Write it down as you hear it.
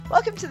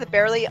Welcome to the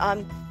Barely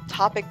On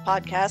Topic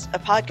podcast, a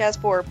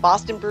podcast for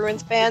Boston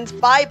Bruins fans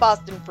by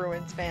Boston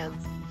Bruins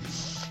fans.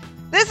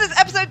 This is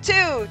episode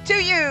 2,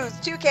 2 U's,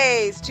 2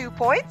 K's, 2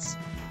 points.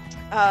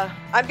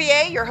 I'm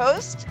BA, your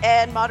host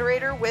and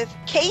moderator with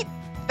Kate,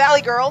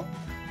 Valley Girl.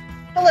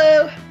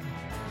 Hello.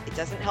 It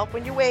doesn't help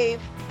when you wave.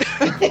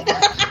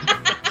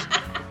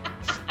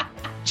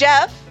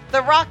 Jeff,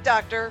 the Rock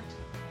Doctor.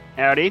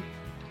 Howdy.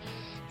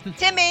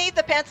 Timmy,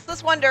 the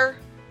Pantsless Wonder.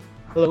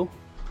 Hello.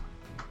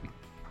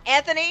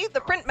 Anthony,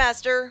 the Print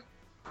Master.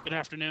 Good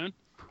afternoon.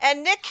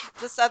 And Nick,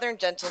 the Southern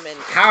Gentleman.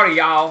 Howdy,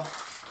 y'all.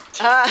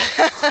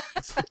 I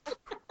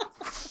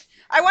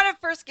want to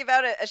first give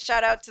out a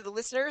shout out to the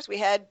listeners. We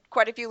had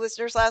quite a few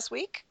listeners last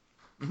week,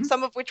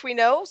 some of which we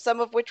know,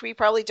 some of which we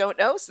probably don't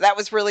know. So that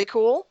was really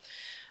cool.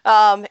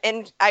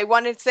 And I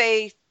wanted to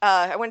say,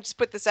 I wanted to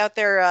put this out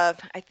there.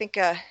 I think,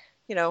 on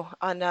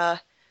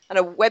a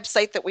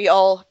website that we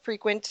all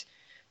frequent,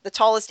 the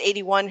Tallest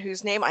 81,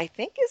 whose name I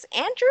think is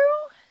Andrew,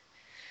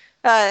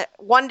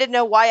 wanted to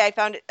know why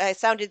I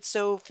sounded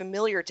so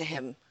familiar to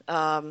him.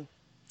 And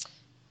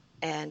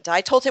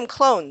I told him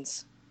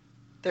clones.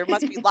 There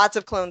must be lots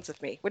of clones of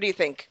me. What do you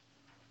think?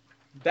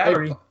 That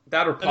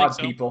or pod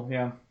so. people,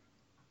 yeah.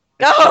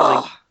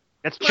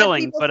 That's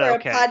chilling, People but for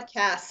okay. A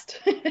podcast.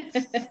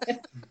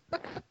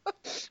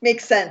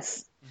 Makes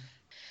sense.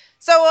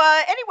 So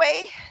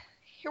anyway,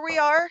 here we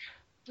are.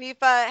 We've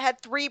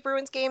had 3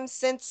 Bruins games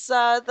since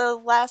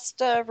the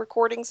last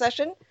recording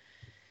session.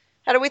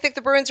 How do we think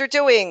the Bruins are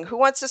doing? Who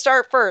wants to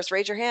start first?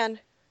 Raise your hand.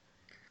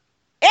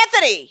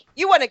 Anthony,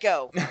 you want to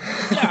go?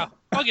 Yeah,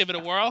 I'll give it a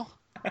whirl.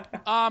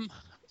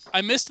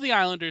 I missed the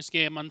Islanders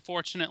game,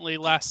 unfortunately,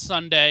 last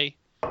Sunday.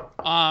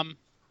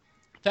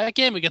 That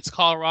game against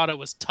Colorado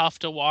was tough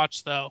to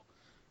watch, though.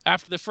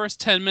 After the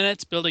first 10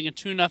 minutes, building a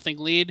 2-0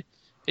 lead,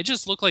 it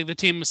just looked like the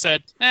team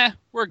said,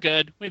 we're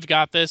good, we've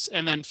got this,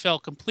 and then fell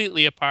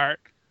completely apart.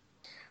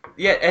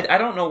 Yeah, I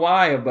don't know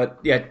why, but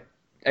yeah,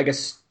 I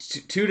guess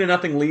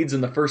 2-0 leads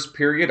in the first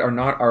period are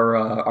not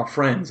our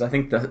friends. I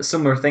think the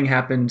similar thing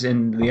happened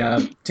in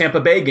the Tampa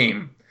Bay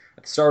game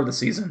at the start of the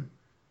season.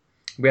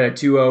 We had a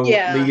 2-0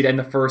 lead in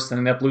the first and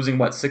ended up losing,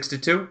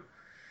 6-2?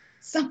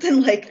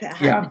 Something like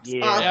that. Yeah.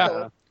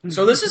 Awful.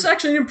 So this is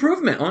actually an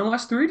improvement. Only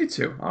lost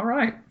 3-2. All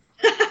right.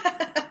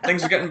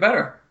 Things are getting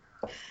better.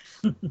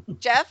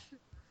 Jeff?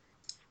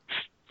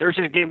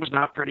 Thursday's game was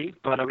not pretty,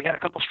 but we had a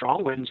couple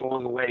strong wins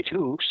along the way,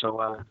 too, so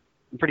I'm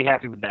pretty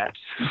happy with that.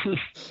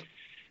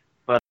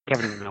 But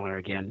Kevin Miller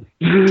again.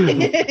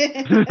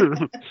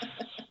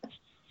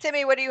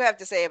 Timmy, what do you have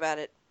to say about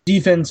it?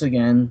 Defense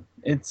again.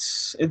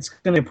 It's going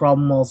to be a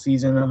problem all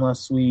season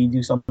unless we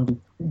do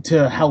something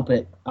to help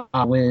it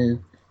with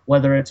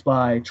whether it's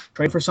by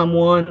trade for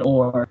someone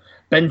or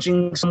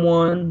benching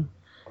someone,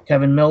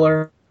 Kevin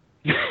Miller.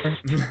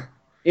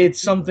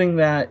 It's something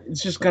that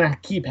it's just going to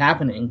keep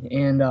happening.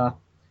 And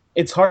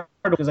it's hard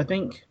because I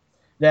think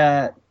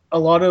that a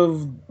lot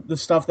of the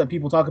stuff that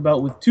people talk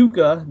about with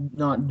Tuukka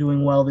not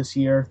doing well this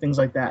year, things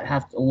like that,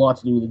 have a lot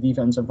to do with the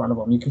defense in front of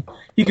him.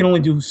 He can only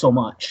do so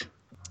much.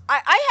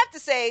 I have to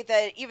say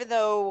that even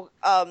though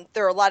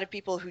there are a lot of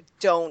people who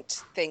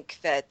don't think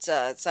that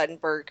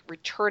Seidenberg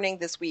returning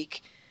this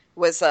week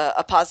was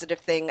a positive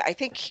thing, I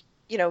think,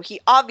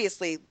 he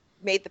obviously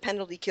made the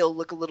penalty kill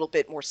look a little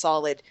bit more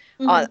solid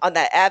on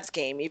that Avs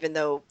game, even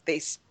though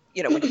they,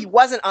 when he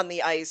wasn't on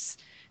the ice,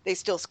 they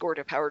still scored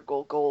a powered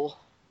goal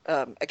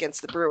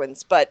against the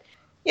Bruins. But,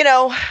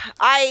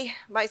 I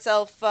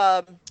myself,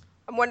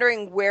 I'm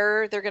wondering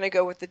where they're going to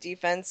go with the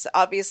defense.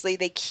 Obviously,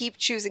 they keep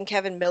choosing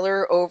Kevin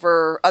Miller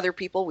over other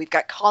people. We've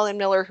got Colin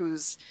Miller,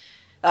 who's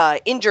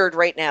injured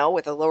right now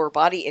with a lower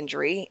body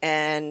injury,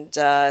 and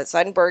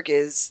Seidenberg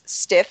is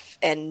stiff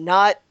and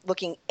not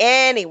looking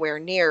anywhere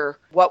near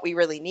what we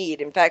really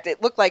need. In fact,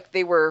 it looked like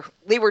they were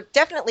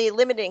definitely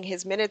limiting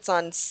his minutes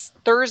on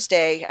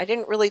Thursday. I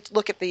didn't really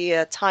look at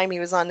the time he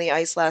was on the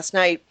ice last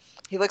night.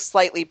 He looks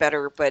slightly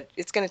better, but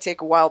it's going to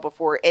take a while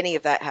before any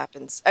of that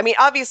happens. I mean,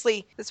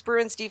 obviously, this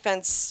Bruins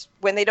defense,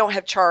 when they don't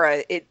have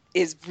Chara, it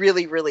is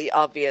really, really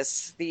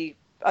obvious. The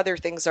other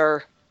things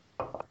are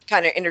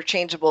kind of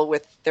interchangeable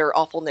with their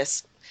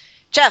awfulness.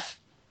 Jeff?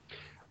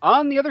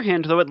 On the other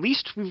hand, though, at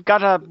least we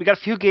got a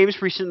few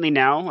games recently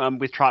now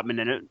with Trotman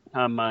in it.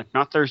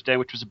 Not Thursday,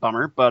 which was a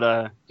bummer,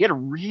 but he had a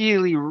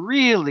really,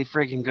 really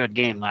freaking good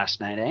game last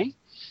night, eh?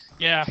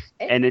 Yeah.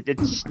 And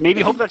it's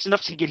maybe hope that's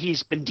enough to get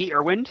he's been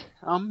de-Irwined,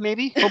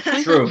 maybe,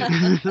 hopefully. True.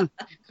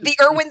 The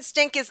Irwin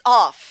stink is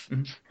off.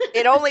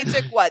 It only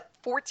took,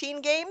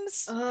 14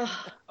 games?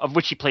 Of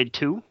which he played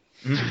 2?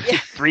 Yeah.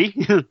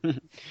 3?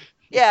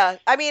 Yeah,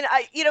 I mean,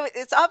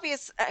 it's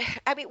obvious.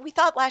 I mean, we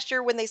thought last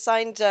year when they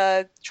signed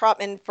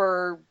Trotman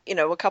for,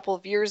 a couple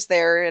of years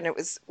there, and it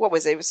was, what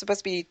was it? It was supposed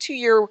to be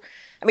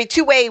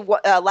 2-way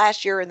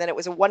last year, and then it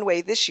was a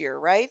 1-way this year,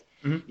 right?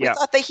 Mm-hmm. We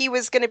thought that he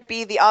was going to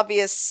be the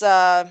obvious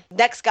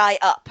next guy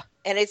up,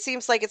 and it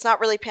seems like it's not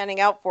really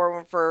panning out for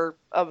him for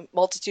a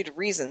multitude of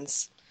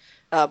reasons,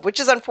 which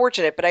is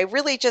unfortunate. But I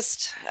really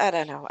I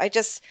don't know.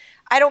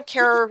 I don't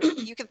care.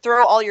 You can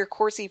throw all your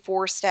Corsi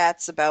 4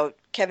 stats about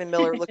Kevin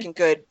Miller looking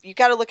good. You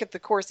got to look at the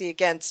Corsi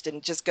against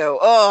and just go,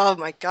 oh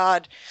my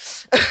God.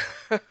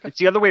 It's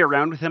the other way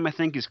around with him, I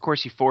think. His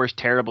Corsi 4 is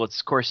terrible.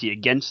 It's Corsi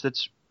against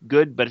that's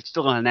good, but it's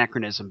still an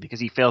anachronism because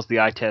he fails the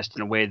eye test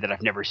in a way that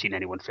I've never seen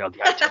anyone fail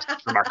the eye test.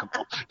 It's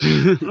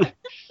remarkable.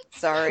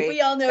 Sorry.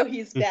 We all know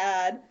he's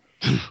bad.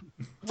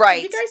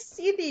 Right. Did you guys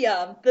see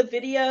the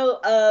video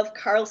of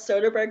Carl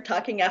Soderberg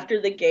talking after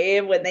the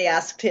game when they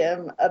asked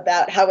him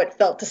about how it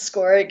felt to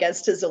score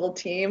against his old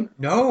team?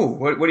 No,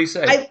 what do you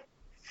say?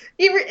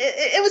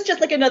 It was just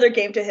like another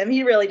game to him.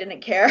 He really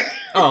didn't care.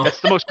 Oh, That's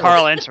the most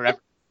Carl answer ever.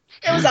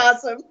 It was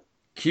awesome.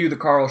 cue the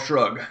Carl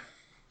shrug.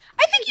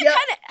 I think you Yep.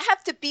 kind of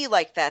have to be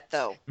like that,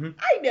 though.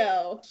 I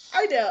know.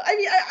 I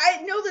mean,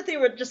 I know that they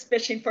were just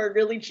fishing for a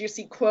really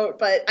juicy quote,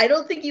 but I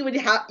don't think you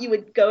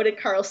would go to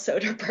Carl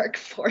Soderberg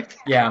for that.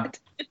 Yeah.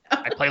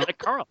 I play like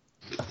Carl.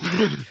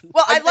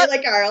 Well, I I love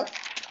like Carl.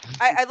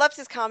 I loved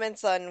his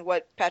comments on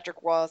what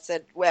Patrick Waugh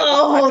said.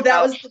 Oh,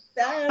 that was the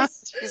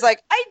best. He's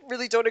like, I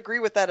really don't agree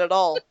with that at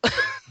all.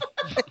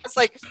 It's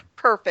like,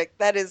 perfect.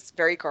 That is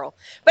very Carl.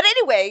 But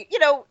anyway,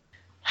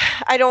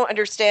 I don't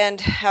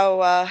understand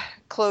how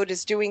Claude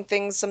is doing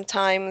things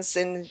sometimes.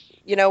 And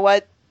you know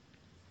what?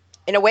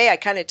 In a way, I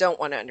kind of don't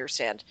want to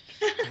understand.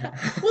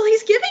 Well,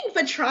 he's giving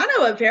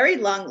Vetrano a very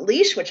long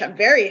leash, which I'm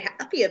very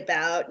happy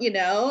about.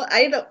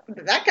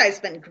 That guy's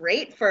been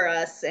great for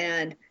us,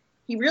 and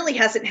he really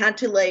hasn't had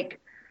to like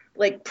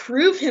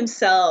prove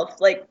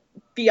himself like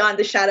beyond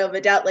the shadow of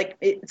a doubt. Like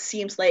it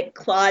seems like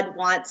Claude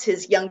wants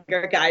his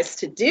younger guys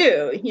to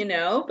do,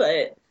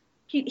 but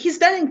he's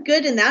been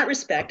good in that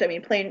respect. I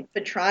mean, playing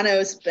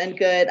Vetrano's been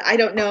good. I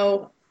don't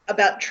know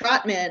about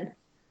Trotman,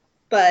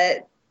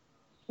 but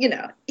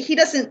he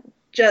doesn't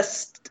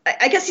just.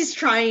 I guess he's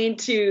trying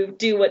to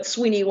do what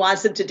Sweeney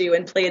wants him to do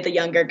and play the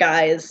younger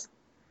guys.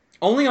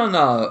 Only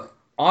on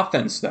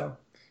offense, though.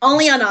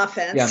 Only on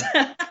offense.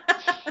 Yeah.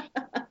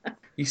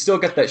 You still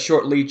got that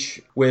short leash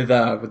with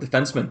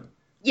defensemen.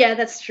 Yeah,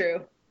 that's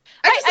true.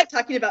 I just like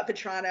talking about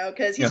Vetrano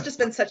because he's just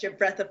been such a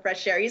breath of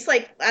fresh air. He's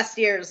like last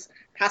year's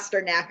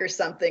Pasternak or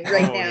something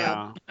right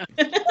now. Yeah.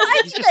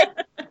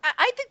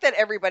 I think that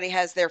everybody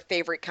has their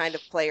favorite kind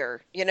of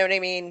player. You know what I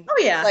mean? Oh,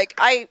 yeah. Like,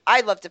 I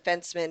love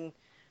defensemen.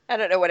 I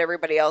don't know what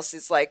everybody else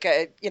is like,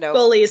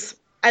 Goalies.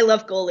 I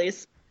love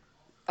goalies.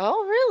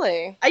 Oh,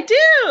 really? I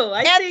do.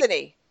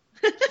 Anthony.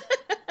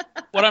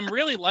 What I'm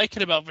really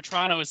liking about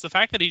Vetrano is the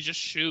fact that he just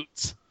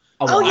shoots.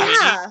 Oh, lot.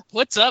 yeah. He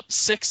puts up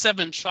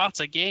 6-7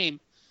 shots a game.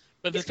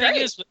 But the He's thing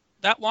great. is,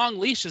 that long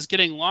leash is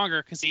getting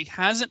longer because he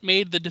hasn't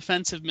made the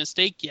defensive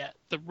mistake yet.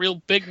 The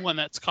real big one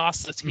that's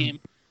cost the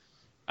team.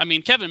 I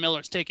mean, Kevin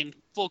Miller's taking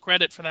full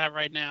credit for that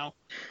right now.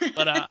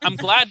 But I'm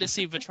glad to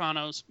see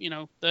Vetrano's,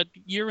 that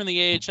year in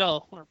the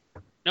AHL.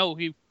 No,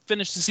 he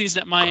finished the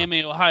season at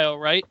Miami, Ohio,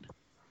 right?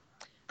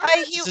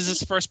 This is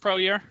his first pro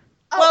year?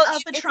 Well,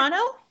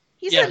 Vetrano?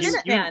 He's a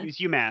Minuteman. He's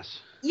UMass.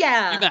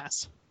 Yeah.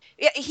 UMass.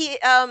 Yeah, he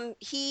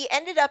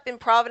ended up in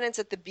Providence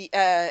at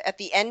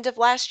the end of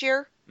last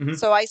year. Mhm.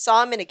 So I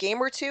saw him in a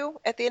game or two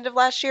at the end of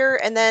last year,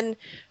 and then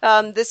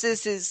this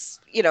is his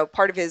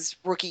part of his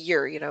rookie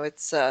year.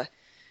 It's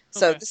so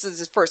Okay. this is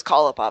his first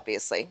call up,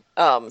 obviously.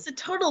 He's a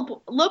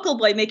total local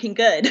boy making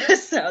good,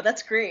 so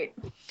that's great.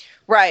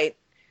 Right.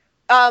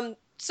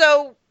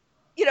 So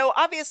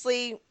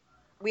obviously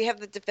we have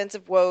the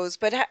defensive woes,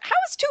 but how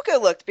has Tuukka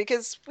looked?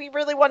 Because we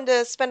really wanted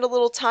to spend a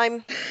little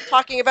time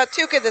talking about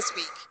Tuukka this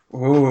week.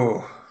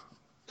 Ooh.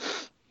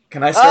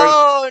 Can I start?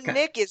 Oh,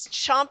 Nick is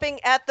chomping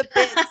at the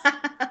bit.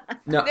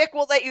 No. Nick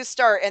will let you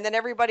start, and then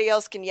everybody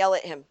else can yell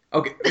at him.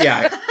 Okay.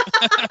 Yeah.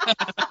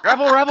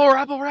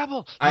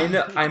 Rebel. I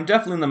know. I'm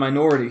definitely in the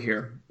minority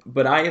here,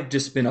 but I have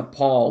just been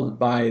appalled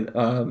by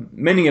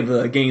many of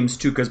the games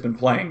Tuukka's been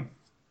playing.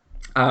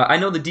 I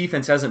know the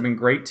defense hasn't been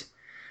great,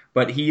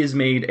 but he has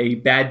made a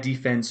bad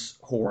defense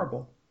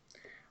horrible.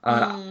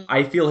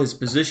 I feel his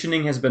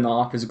positioning has been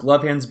off. His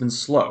glove hand's been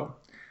slow.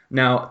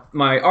 Now,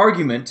 my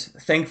argument,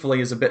 thankfully,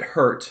 is a bit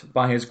hurt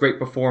by his great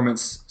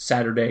performance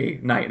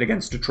Saturday night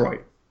against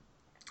Detroit.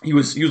 He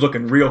was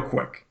looking real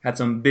quick, had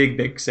some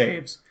big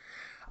saves.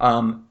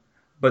 But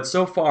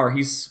so far,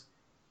 he's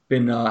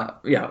been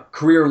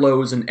career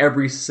lows in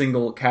every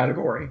single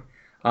category.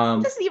 He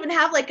doesn't even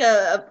have like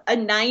a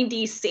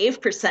 90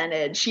 save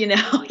percentage, He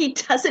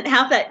doesn't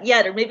have that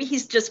yet, or maybe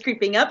he's just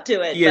creeping up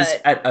to it. He is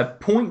at a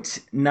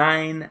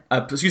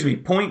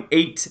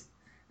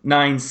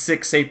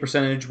 0.896 save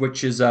percentage,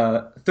 which is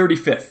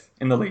 35th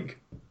in the league.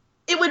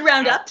 It would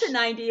round up to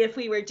 90 if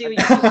we were doing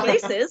two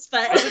places,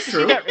 but That's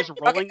true. His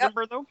rolling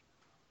number though.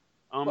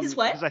 His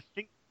what? 'Cause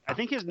I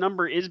think his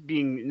number is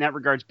being, in that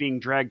regards, being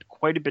dragged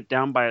quite a bit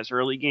down by his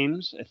early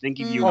games. I think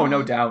if you Oh,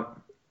 no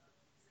doubt.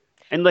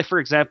 And like, for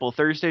example,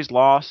 Thursday's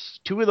loss,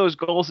 2 of those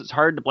goals it's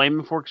hard to blame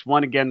him for, because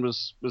one again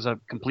was a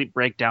complete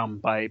breakdown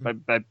by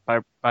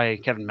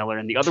Kevin Miller,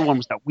 and the other one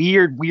was that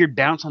weird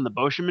bounce on the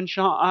Boschman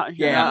shot.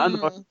 Yeah. On the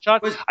Boschman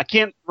shot. I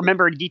can't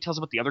remember any details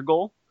about the other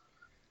goal,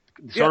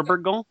 the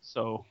Soderberg goal.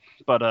 So,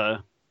 but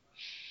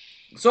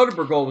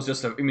Soderbergh goal was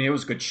just it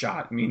was a good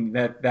shot. I mean,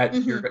 that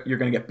you're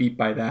going to get beat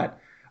by that.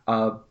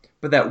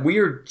 But that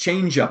weird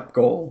change-up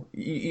goal,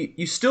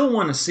 you still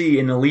want to see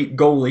an elite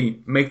goalie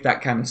make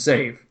that kind of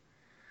save.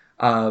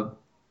 I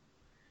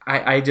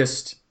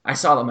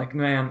saw them like,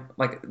 man,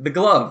 like the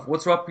glove.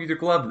 What's up with your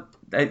glove?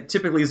 That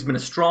typically has been a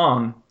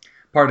strong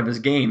part of his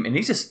game, and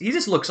he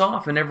just looks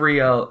off in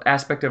every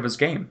aspect of his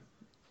game.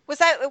 Was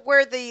that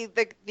where the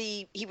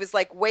he was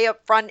like way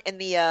up front in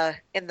the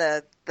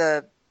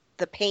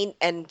paint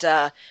and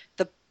the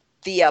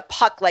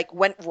puck like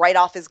went right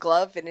off his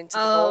glove and into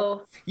the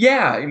goal?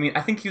 Yeah, I mean,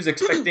 I think he was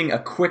expecting a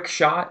quick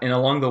shot, and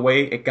along the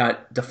way it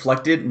got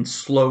deflected and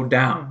slowed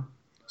down.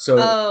 So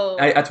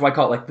that's why I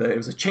call it it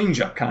was a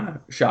change-up kind of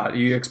shot.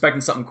 You're expecting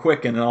something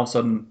quick, and then all of a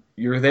sudden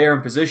you're there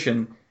in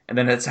position, and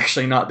then it's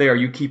actually not there.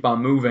 You keep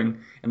on moving,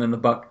 and then the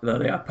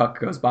puck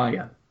goes by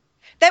you.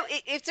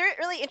 It's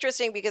really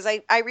interesting because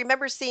I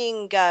remember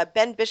seeing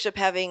Ben Bishop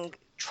having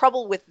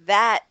trouble with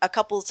that a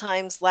couple of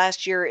times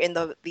last year in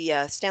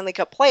the Stanley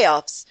Cup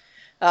playoffs.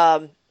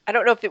 I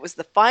don't know if it was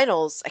the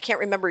finals. I can't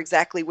remember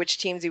exactly which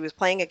teams he was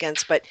playing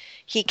against, but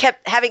he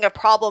kept having a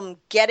problem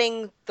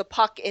getting the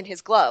puck in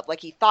his glove. Like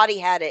he thought he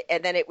had it,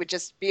 and then it would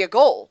just be a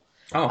goal.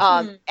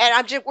 And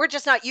we're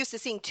just not used to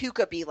seeing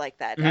Tuukka be like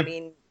that. Mm-hmm. I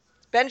mean,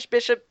 Ben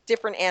Bishop,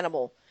 different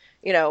animal,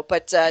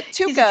 but Tuukka.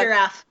 He's a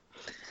giraffe.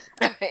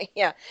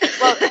 Yeah.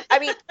 Well, I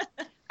mean,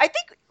 I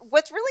think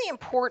what's really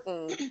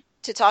important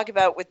to talk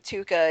about with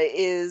Tuukka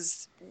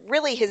is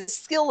really his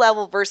skill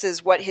level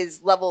versus what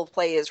his level of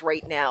play is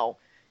right now.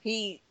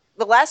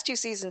 The last 2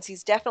 seasons,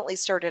 he's definitely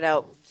started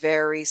out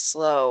very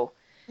slow.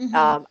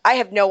 Mm-hmm. I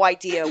have no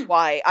idea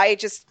why. I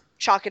just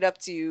chalk it up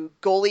to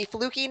goalie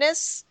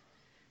flukiness.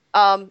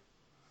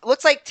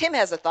 Looks like Tim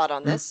has a thought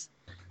on this.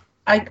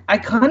 I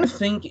kind of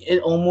think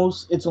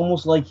it's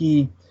almost like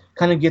he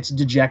kind of gets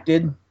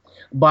dejected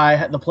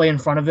by the play in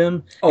front of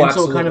him, and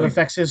absolutely. So it kind of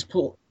affects his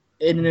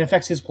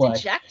play.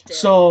 Dejected.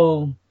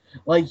 So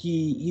like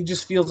he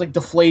just feels like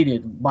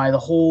deflated by the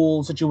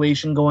whole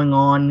situation going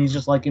on, and he's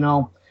just like,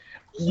 no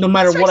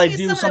matter what I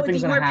do,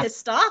 something's gonna happen. More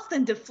pissed off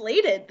than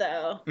deflated,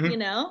 though.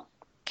 Mm-hmm.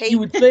 Okay. You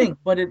would think,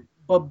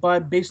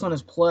 but based on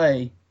his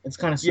play, it's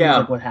kind of seems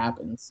like what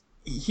happens.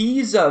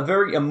 He's a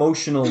very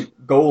emotional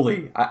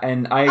goalie,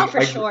 and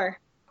sure.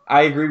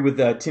 I agree with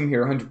Tim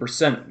here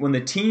 100%. When the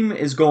team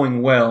is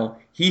going well,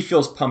 he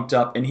feels pumped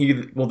up, and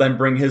he will then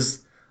bring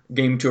his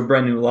game to a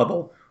brand new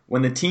level.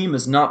 When the team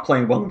is not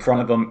playing well in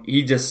front of him,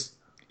 he just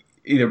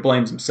either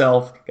blames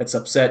himself, gets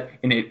upset,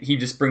 and he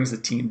just brings the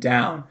team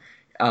down.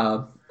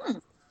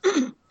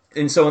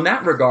 And so in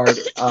that regard,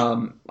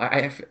 a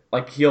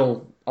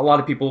lot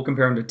of people will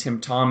compare him to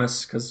Tim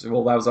Thomas because, that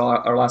was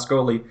our last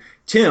goalie.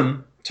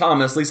 Tim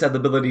Thomas at least had the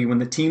ability when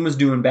the team was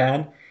doing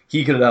bad,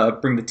 he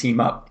could bring the team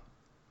up.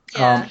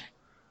 Yeah.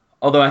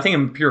 Although I think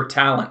in pure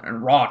talent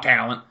and raw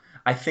talent,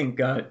 I think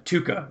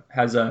Tuukka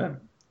has a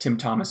Tim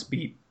Thomas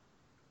beat.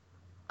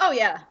 Oh,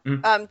 yeah.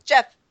 Mm-hmm.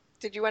 Jeff,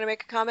 did you want to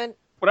make a comment?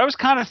 What I was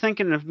kind of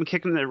thinking of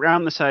kicking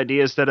around this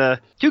idea is that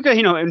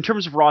Tuukka, in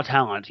terms of raw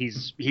talent, he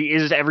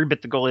is every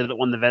bit the goalie that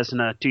won the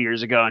Vezina 2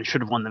 years ago and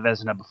should have won the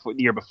Vezina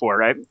the year before,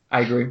 right?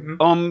 I agree.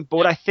 Mm-hmm. But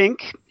what I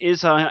think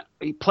is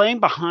playing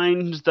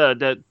behind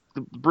the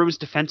Bruins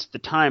defense at the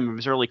time of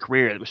his early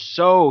career, it was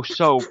so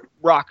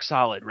rock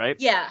solid, right?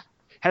 Yeah.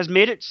 Has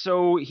made it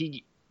so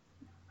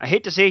I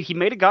hate to say it, he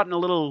may have gotten a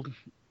little,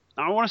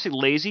 I don't want to say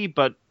lazy,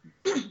 but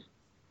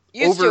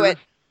used to it,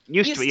 too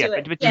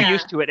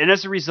used to it, and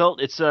as a result,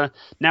 it's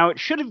now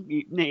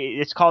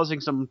it's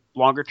causing some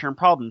longer term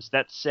problems.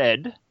 That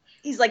said,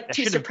 he's like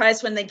too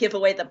surprised when they give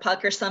away the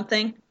puck or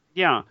something.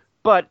 Yeah,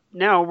 but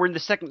now we're in the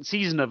second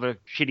season of a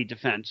shitty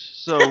defense,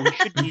 so we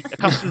should be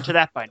accustomed to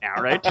that by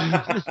now, right?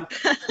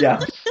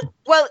 Yeah.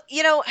 Well, he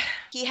had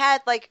he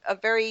had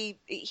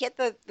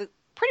the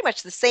pretty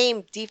much the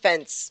same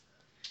defense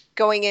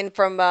going in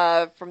from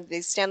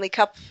the Stanley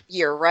Cup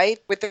year, right?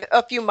 With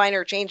a few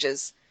minor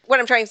changes. What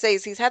I'm trying to say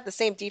is he's had the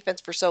same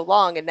defense for so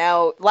long, and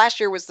now last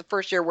year was the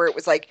first year where it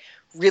was like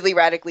really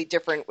radically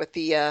different with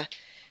the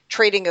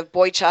trading of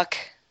Boychuk,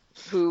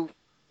 who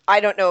I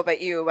don't know about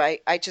you,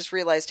 I just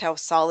realized how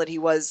solid he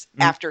was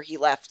after he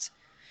left.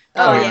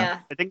 Oh, yeah.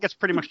 I think that's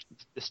pretty much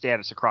the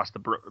status across the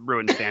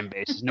Bruins fan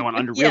base. No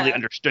one really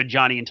understood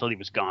Johnny until he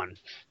was gone.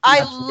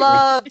 I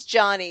loved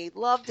Johnny.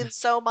 Loved him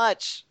so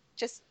much.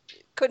 Just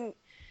couldn't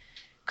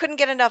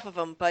get enough of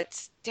him.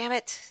 But damn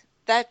it,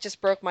 that just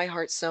broke my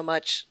heart so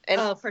much.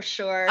 And for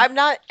sure. I'm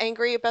not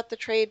angry about the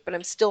trade, but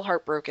I'm still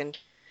heartbroken.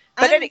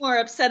 I'm more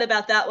upset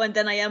about that one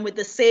than I am with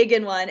the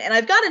Sagan one. And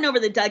I've gotten over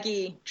the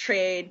Dougie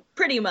trade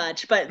pretty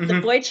much. But the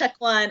Boychuk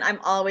one, I'm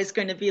always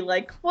going to be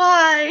like,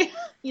 why?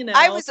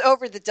 I was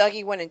over the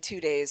Dougie one in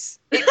 2 days.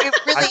 It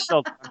really... I'm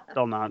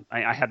still not.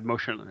 I had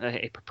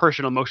a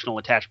personal emotional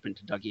attachment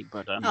to Dougie,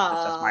 but that's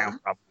my own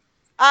problem.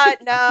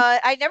 No,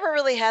 I never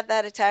really had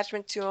that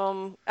attachment to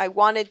him. I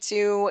wanted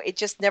to. It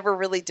just never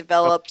really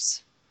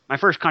developed. My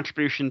first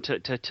contribution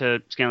to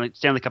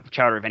Stanley Cup of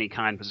Chowder of any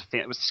kind was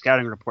a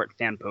scouting report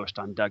fan post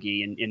on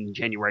Dougie in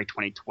January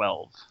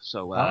 2012.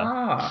 So,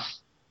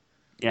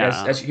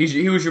 yes,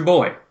 he was your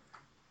boy.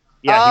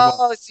 Yeah, he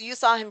was. so you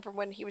saw him from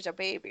when he was a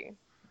baby.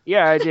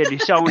 Yeah, I did. You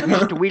saw him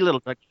just a wee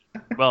little, like,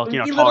 well, Wee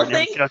taller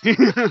little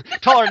than,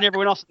 taller than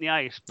everyone else on the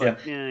ice, but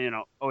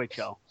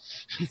OHL.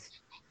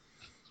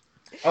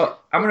 Oh,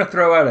 I'm going to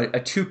throw out a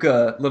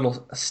Tuca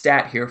little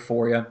stat here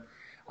for you.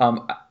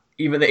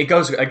 Even though it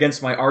goes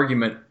against my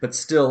argument, but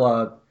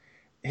still,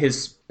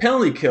 his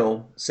penalty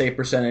kill save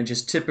percentage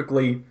is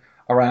typically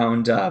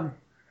around,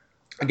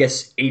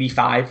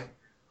 85.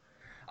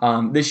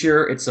 This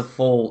year, it's a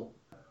full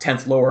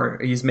 10th lower.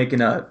 He's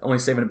making only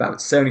saving about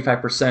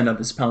 75% of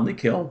his penalty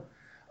kill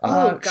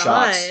shots.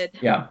 God.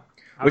 Yeah,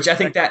 which I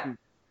think that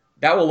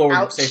will lower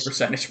your Ouch. save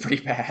percentage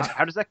pretty bad.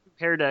 How does that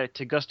compare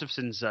to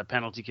Gustafson's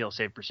penalty kill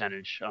save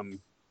percentage?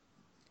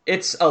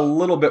 It's a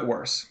little bit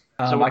worse.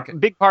 So a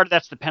big part of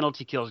that's the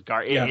penalty kills.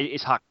 Yeah.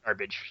 It's hot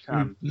garbage.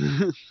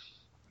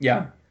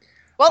 Yeah.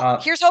 Well,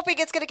 here's hoping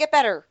it's going to get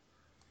better.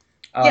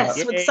 Yes,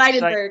 with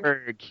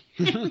Seidenberg.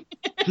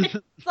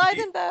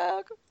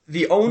 Seidenberg.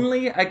 The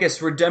only, I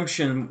guess,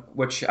 redemption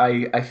which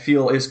I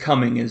feel is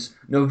coming is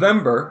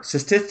November,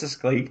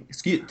 statistically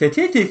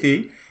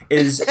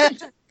is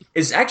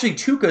actually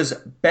Tuca's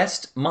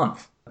best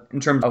month in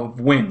terms of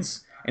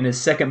wins and his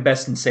second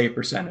best in save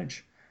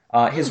percentage.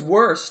 His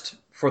worst,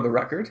 for the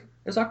record,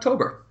 is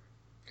October.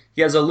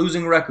 He has a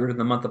losing record in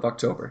the month of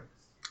October.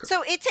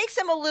 So it takes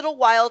him a little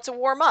while to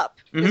warm up.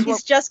 Mhm.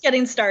 He's just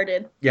getting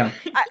started. Yeah.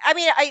 I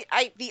mean,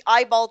 the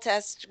eyeball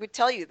test would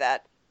tell you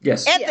that.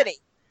 Yes. Anthony,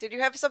 did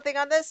you have something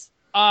on this?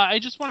 I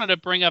just wanted to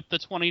bring up the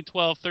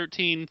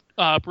 2012-13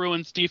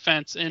 Bruins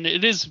defense, and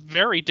it is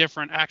very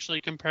different actually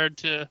compared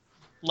to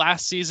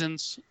last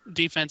season's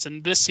defense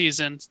and this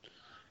season's.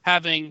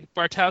 Having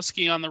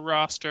Bartowski on the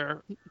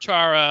roster,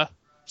 Chara,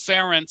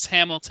 Ferentz,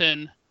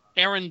 Hamilton,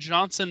 Aaron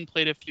Johnson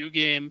played a few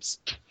games,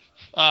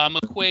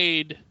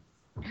 McQuaid,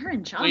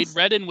 Aaron Johnson. Wade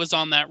Redden was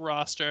on that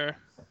roster,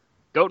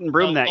 Goat and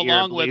Broom that year, I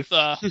along believe. with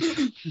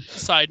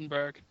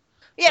Seidenberg.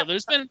 Yeah. So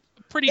there's been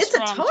pretty It's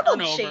a strong total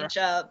turnover. change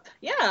up.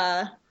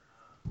 Yeah.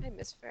 I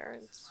miss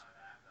Ferentz.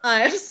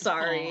 I'm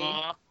sorry.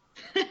 Aw.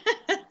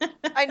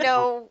 I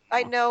know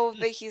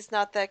that he's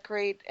not that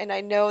great, and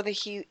I know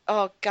that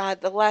oh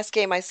God, the last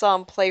game I saw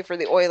him play for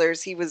the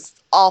Oilers, he was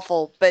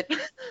awful, but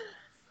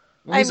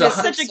Well, I he's miss a-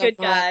 him Such a so good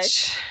guy.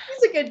 much.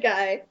 He's a good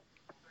guy.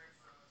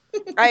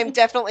 I am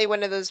definitely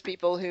one of those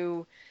people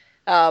who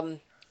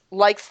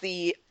likes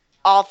the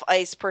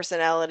off-ice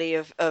personality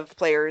of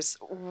players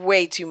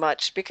way too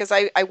much because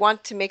I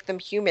want to make them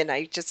human.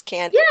 I just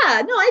can't.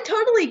 Yeah, no, I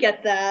totally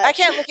get that. I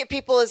can't look at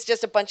people as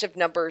just a bunch of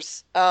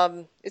numbers.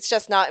 It's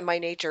just not in my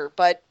nature.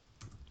 But,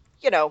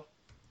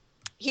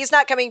 he's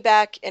not coming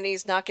back and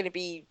he's not going to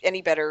be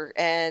any better.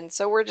 And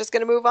so we're just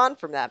going to move on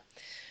from that.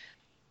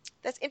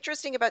 That's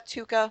interesting about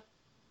Tuca,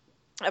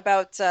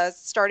 about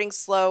starting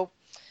slow.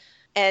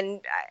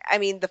 And, I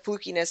mean, the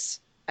flukiness,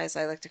 as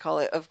I like to call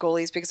it, of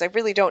goalies, because I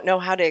really don't know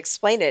how to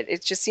explain it.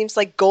 It just seems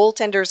like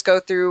goaltenders go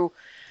through,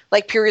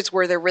 like, periods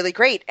where they're really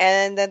great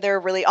and then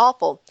they're really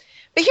awful.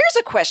 But here's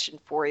a question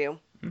for you.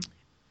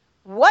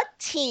 What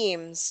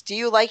teams do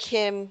you like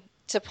him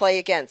to play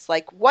against?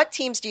 Like, what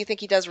teams do you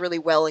think he does really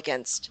well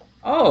against?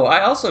 Oh,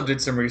 I also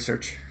did some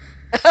research.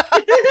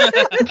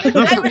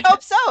 I would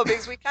hope so,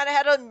 because we kind of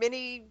had a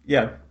mini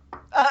Yeah.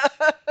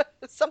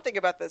 something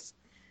about this.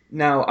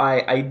 Now,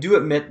 I do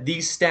admit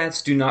these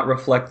stats do not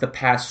reflect the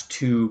past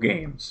 2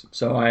 games,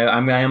 so I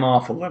am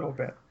off a little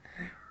bit.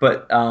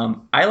 But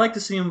I like to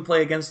see him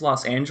play against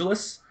Los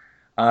Angeles.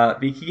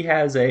 He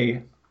has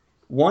a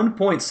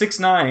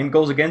 1.69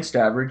 goals against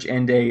average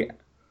and a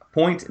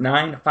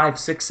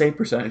 .956 save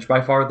percentage,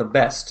 by far the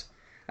best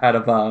out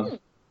of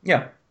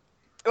yeah.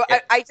 Well,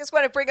 I just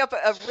want to bring up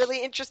a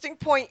really interesting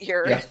point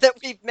here Yeah. that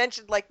we've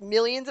mentioned like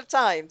millions of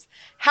times.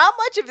 How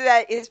much of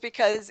that is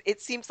because it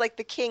seems like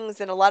the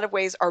Kings, in a lot of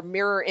ways, are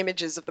mirror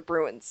images of the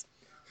Bruins?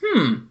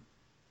 I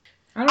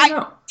don't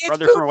know. It's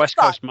Brother food from a West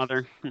for Coast thought.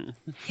 mother.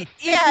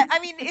 Yeah, I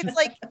mean, it's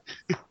like,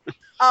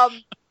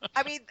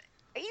 I mean,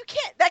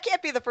 that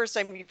can't be the first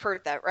time you've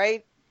heard that,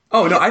 right?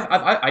 Oh no, I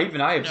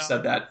have No.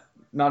 said that,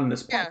 not in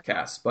this Yeah.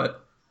 podcast,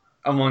 but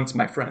amongst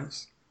my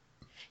friends.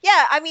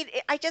 Yeah, I mean,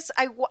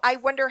 I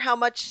wonder how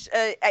much.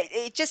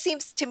 It just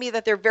seems to me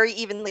that they're very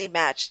evenly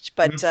matched,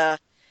 but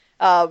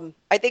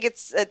I think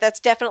that's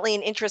definitely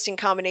an interesting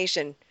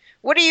combination.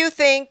 What do you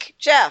think,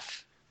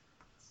 Jeff,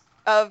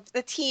 of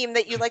the team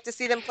that you'd like to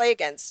see them play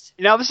against?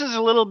 Now, this is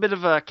a little bit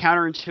of a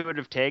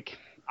counterintuitive take.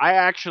 I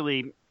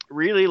actually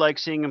really like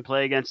seeing him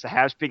play against the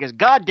Habs because,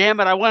 god damn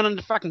it, I want him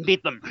to fucking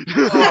beat them.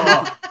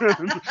 Oh.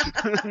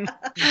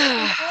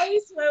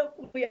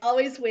 We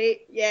always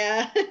wait.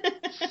 Yeah.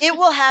 It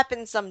will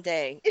happen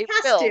someday. It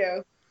has will.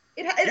 to.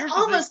 It Here's the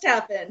almost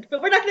happened,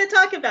 but we're not going to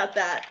talk about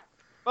that.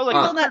 Well, We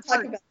look, will not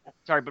talk about that.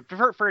 sorry, but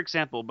for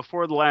example,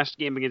 before the last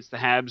game against the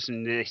Habs,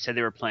 and they said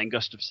they were playing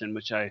Gustafsson,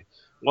 which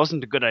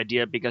wasn't a good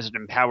idea because it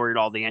empowered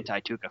all the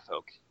anti-Tuca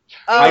folk.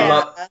 Oh, I yeah.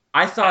 love.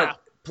 I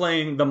thought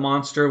playing the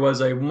monster was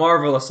a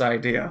marvelous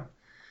idea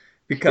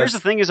because Here's the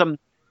thing: is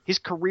his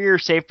career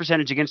save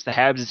percentage against the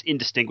Habs is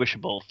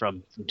indistinguishable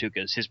from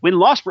Tuca's. His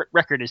win-loss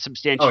record is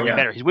substantially Oh, yeah.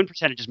 better. His win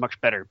percentage is much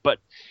better, but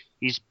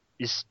he's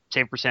his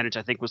save percentage,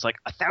 I think, was like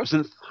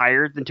 1,000th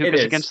higher than It Tuukka's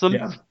is, against them.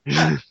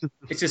 yeah.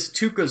 It's just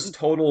Tuukka's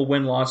total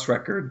win-loss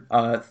record,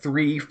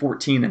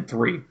 3-14-3 against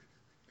the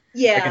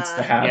Yeah.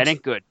 Habs. Yeah, it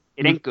ain't good.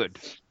 It ain't good.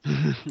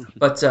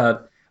 But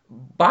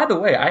by the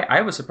way,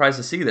 I was surprised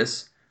to see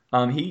this.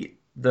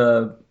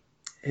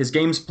 His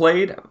games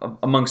played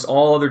amongst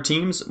all other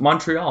teams,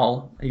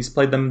 Montreal, he's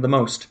played them the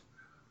most.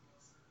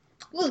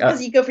 Well,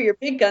 because you go for your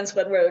big guns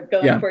when we're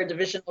going for a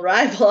divisional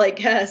rival, I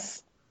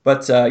guess.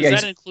 But Does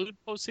that include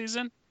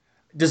postseason?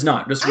 Does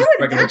not. Just I would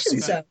regular imagine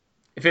season. so.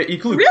 If it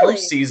includes Really?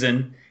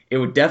 postseason, it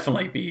would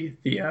definitely be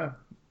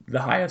the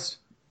highest.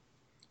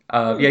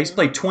 Yeah, he's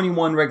played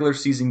 21 regular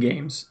season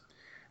games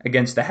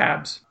against the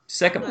Habs.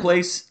 Second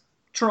place,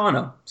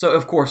 Toronto. So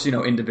of course,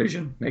 in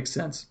division makes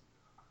sense.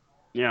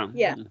 Yeah.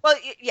 Yeah. Well,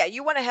 yeah,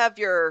 you want to have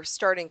your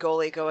starting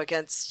goalie go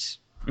against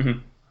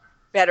Mhm.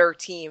 better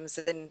teams,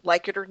 and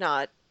like it or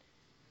not,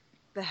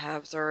 the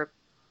Habs are a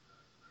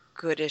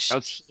goodish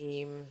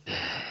team.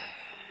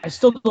 I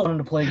still don't want him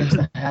to play against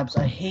the Habs.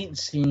 I hate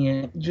seeing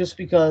it just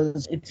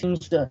because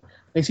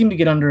they seem to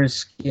get under his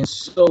skin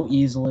so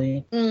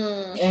easily.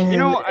 Mm. And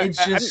it's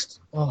I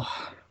just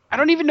I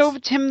don't even know if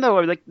it's him though.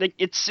 Like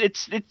it's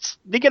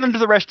they get under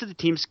the rest of the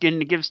team's skin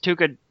and it gives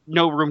Tuukka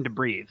no room to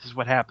breathe. Is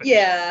what happens.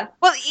 Yeah.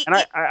 Well,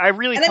 And I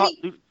really thought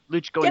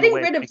Luch going getting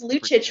away rid of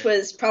Lucic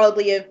was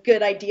probably a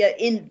good idea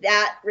in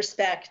that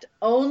respect,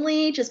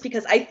 only just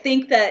because I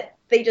think that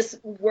they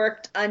just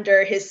worked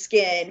under his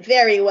skin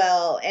very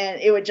well, and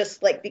it would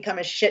just become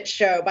a shit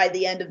show by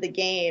the end of the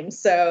game.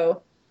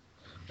 So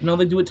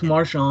they do it to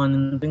Marchand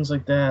and things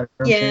like that.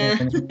 Yeah.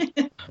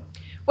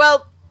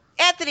 well,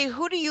 Anthony,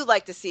 who do you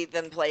like to see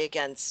them play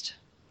against?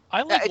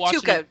 I like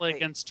watching Tuukka. them play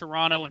against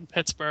Toronto and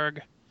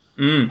Pittsburgh.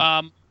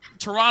 Mm.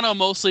 Toronto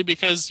mostly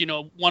because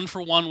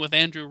 1-for-1 with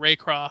Andrew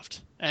Raycroft,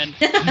 and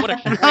what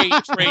a great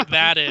trade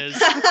that is.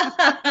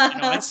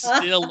 I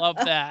still love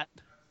that.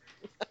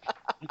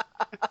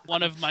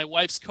 One of my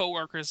wife's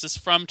coworkers is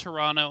from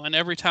Toronto, and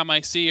every time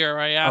I see her,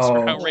 I ask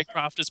her how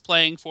Raycroft is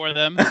playing for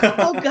them.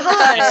 Oh She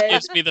God! just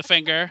gives me the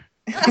finger.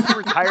 He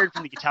retired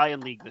from the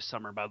Italian league this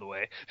summer, by the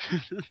way.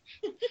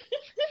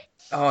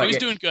 So he's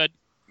doing good.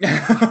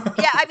 Yeah,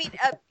 I mean,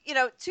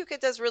 Tuukka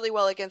does really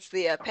well against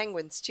the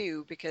Penguins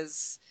too,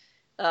 because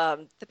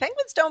the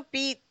Penguins don't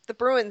beat the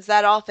Bruins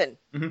that often.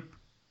 Mhm.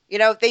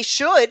 They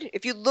should.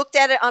 If you looked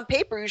at it on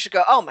paper, you should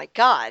go, "Oh my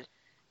God,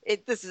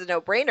 this is a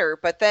no-brainer."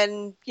 But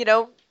then,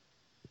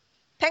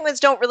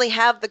 Penguins don't really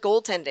have the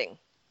goaltending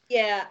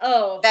Yeah.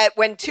 Oh. that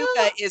when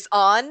Tuukka is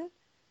on,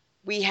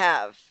 we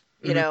have.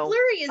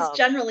 Fleury is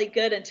generally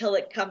good until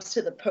it comes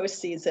to the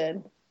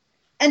postseason.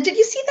 And did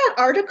you see that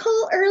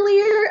article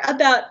earlier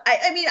about,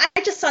 I mean,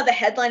 I just saw the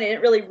headline. I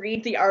didn't really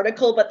read the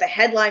article, but the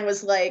headline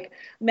was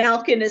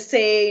Malkin is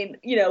saying,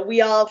 we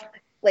all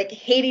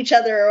hate each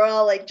other, or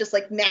all just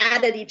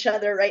mad at each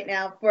other right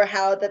now for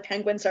how the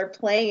Penguins are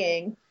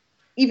playing,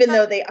 even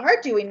though they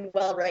are doing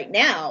well right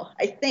now,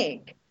 I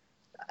think.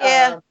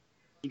 Yeah.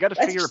 You got to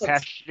figure a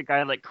passionate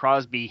guy like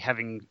Crosby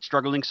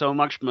struggling so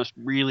much must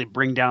really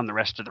bring down the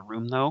rest of the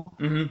room, though.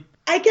 Mm-hmm.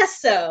 I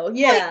guess so.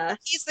 Yeah. Well,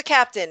 he's the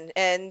captain,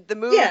 and the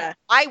mood. Yeah.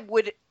 I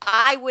would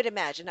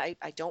imagine. I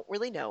don't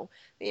really know.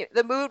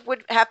 The mood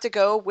would have to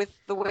go with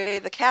the way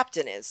the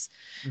captain is.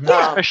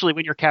 Yeah. Especially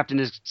when your captain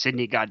is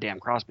Sidney goddamn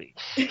Crosby.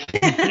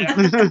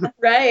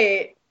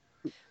 Right.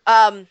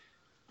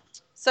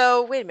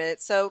 So wait a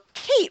minute. So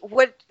Kate,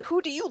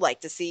 who do you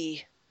like to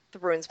see the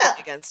Bruins play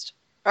against?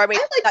 Or, I mean,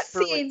 I like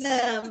seeing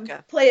them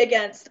play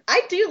against.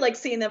 I do like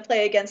seeing them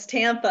play against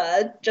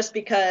Tampa, just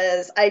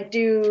because I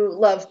do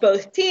love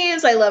both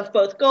teams. I love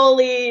both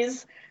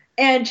goalies,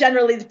 and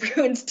generally the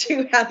Bruins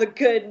do have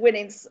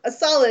a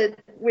solid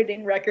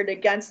winning record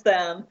against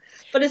them.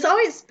 But it's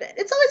always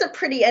a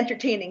pretty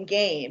entertaining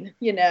game,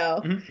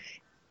 Mm-hmm.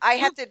 I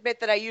have to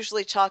admit that I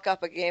usually chalk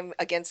up a game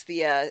against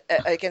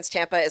against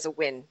Tampa as a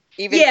win,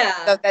 even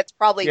though that's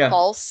probably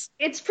false.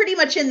 It's pretty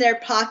much in their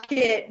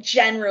pocket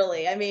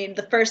generally. I mean,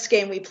 the first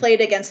game we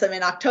played against them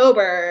in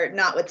October,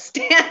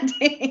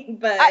 notwithstanding,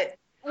 but I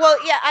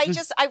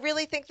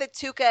really think that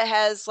Tuukka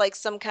has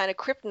some kind of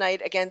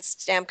kryptonite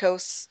against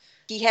Stamkos.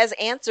 He has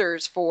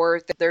answers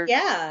for their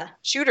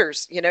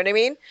shooters. You know what I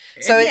mean?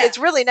 So it's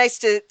really nice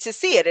to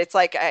see it. It's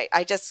like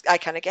I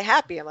kind of get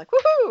happy. I'm like,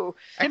 woohoo!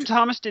 Tim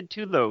Thomas did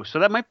too, though, so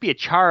that might be a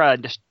Chara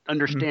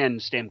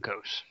understands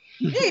Stamkos.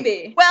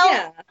 Maybe.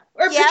 Well,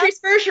 or Patrice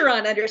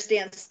Bergeron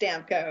understands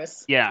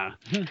Stamkos. Yeah.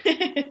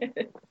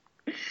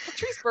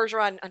 Patrice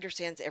Bergeron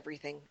understands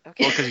everything.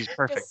 Okay, Well, because he's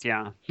perfect.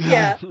 Yeah.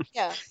 Yeah.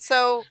 Yeah.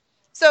 So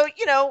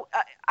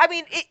I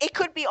mean, it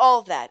could be all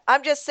of that.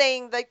 I'm just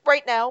saying,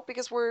 right now,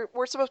 because we're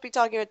supposed to be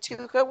talking about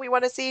Tuukka, we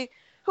want to see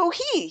who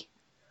he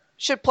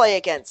should play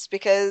against,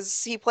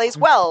 because he plays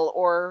well,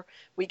 or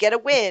we get a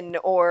win,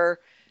 or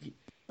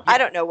I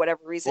don't know,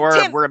 whatever reason. Or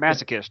Tim, we're a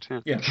masochist.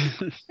 Yeah.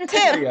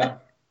 Tim. Yeah.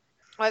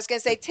 I was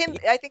going to say, Tim.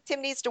 I think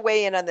Tim needs to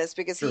weigh in on this,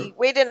 because he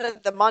weighed in on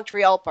the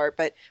Montreal part,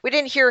 but we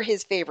didn't hear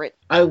his favorite.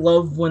 I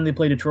love when they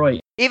play Detroit.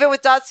 Even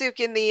with Datsuk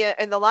in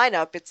the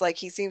lineup, it's like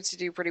he seems to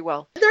do pretty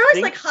well. They're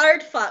always like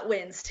hard fought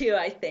wins too,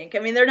 I think. I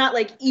mean, they're not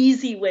like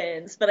easy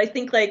wins, but I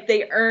think like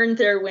they earned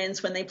their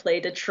wins when they play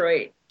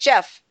Detroit.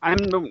 Jeff. I'm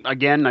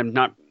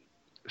not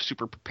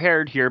super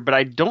prepared here, but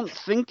I don't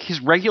think his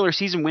regular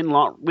season win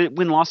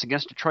loss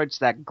against Detroit's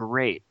that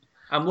great.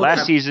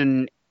 Last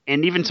season,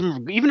 and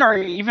even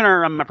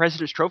our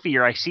President's Trophy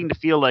year, I seem to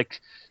feel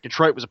like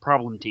Detroit was a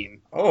problem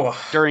team. Oh,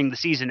 during the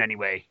season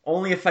anyway.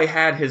 Only if I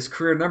had his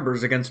career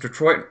numbers against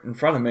Detroit in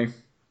front of me.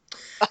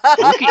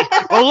 Look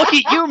at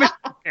you, Mr.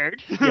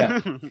 Prepared. Yeah.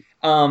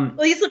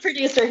 Well, he's the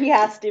producer. He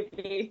has to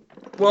be.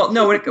 Well,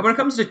 no. When it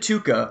comes to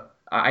Tuukka,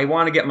 I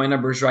want to get my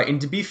numbers right. And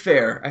to be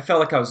fair, I felt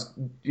like I was,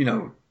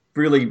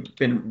 really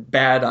been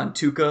bad on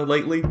Tuukka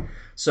lately.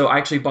 So I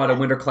actually bought a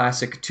Winter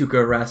Classic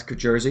Tuukka Rask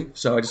jersey.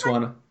 So I just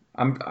want to.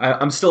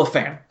 I'm still a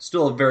fan.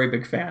 Still a very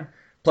big fan.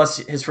 Plus,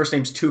 his first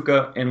name's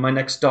Tuukka, and my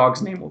next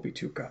dog's name will be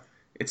Tuukka.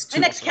 It's Tuukka.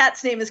 My next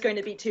cat's name is going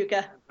to be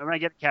Tuukka. When I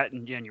get a cat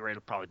in January,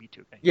 it'll probably be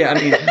Tuukka. Yeah, I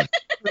mean...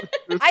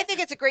 I think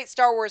it's a great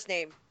Star Wars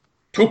name.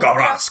 Tuukka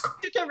Rask.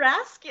 Tuukka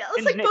Rask? Yeah,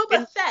 it's like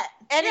Boba Fett.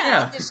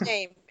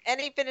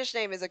 Any Finnish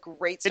name is a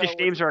great Star Wars. Finnish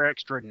names are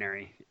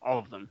extraordinary. All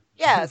of them.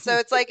 Yeah, so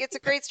it's like, it's a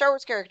great Star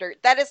Wars character.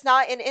 That is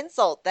not an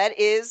insult. That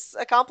is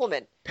a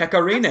compliment.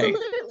 Pecorine.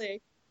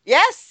 Absolutely.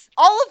 Yes,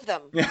 all of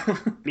them.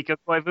 Mikko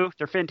Koivu,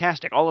 they're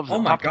fantastic. All of them.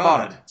 Oh my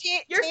god.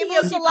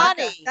 Teemu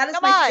Selanne. That is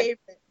my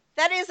favorite.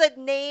 That is a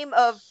name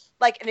of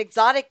like an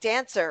exotic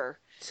dancer.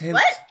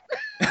 What?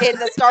 In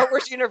the Star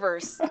Wars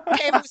universe.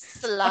 Teemu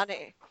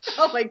Selanne.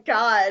 Oh my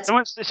god.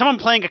 Someone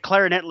playing a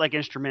clarinet-like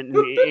instrument.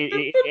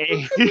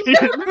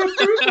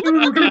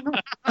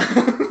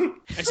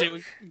 I say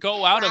we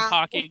go out of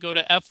hockey, go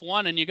to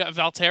F1, and you got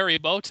Valtteri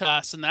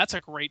Bottas, and that's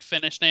a great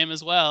Finnish name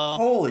as well.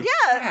 Holy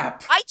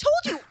crap. I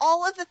told you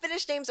all of the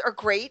Finnish names are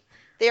great.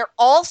 They are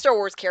all Star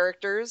Wars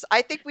characters.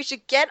 I think we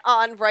should get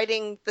on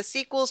writing the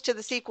sequels to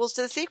the sequels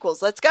to the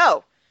sequels. Let's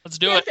go. Let's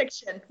do it.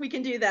 Fiction. We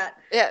can do that.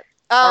 Yeah.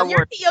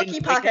 Jyrki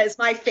Jokipaka is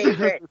my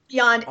favorite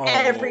beyond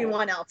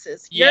everyone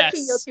else's. Yes.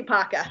 Jyrki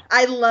Jokipaka.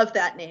 I love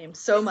that name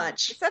so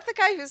much. Is that the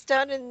guy who's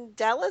down in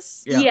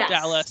Dallas? Yeah. Yes.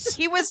 Dallas.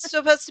 He was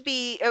supposed to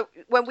be,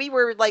 when we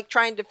were like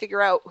trying to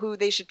figure out who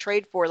they should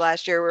trade for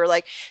last year, we were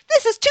like,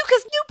 this is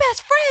Tuukka's new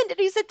best friend, and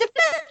he's a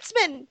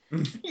defenseman.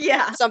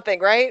 Yeah. Something,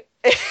 right?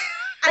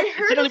 I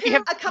heard of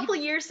him a couple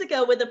years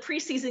ago with a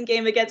preseason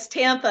game against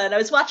Tampa, and I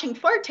was watching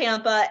for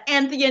Tampa,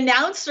 and the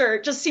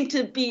announcer just seemed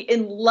to be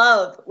in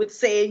love with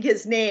saying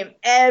his name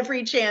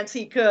every chance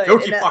he could.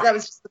 And that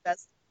was just the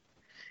best.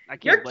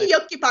 Jyrki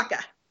Jokipaka.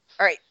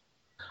 All right.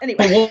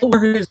 Anyway. What were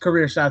his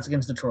career stats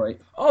against Detroit?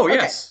 Oh,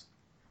 yes.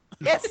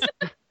 Yes.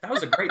 That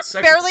was a great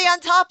segue. Barely on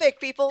topic,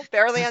 people.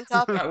 Barely on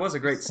topic. That was a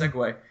great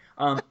segue.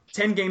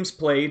 10 games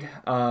played,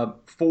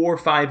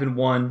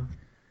 4-5-1.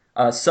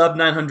 Sub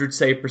 900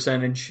 save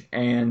percentage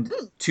and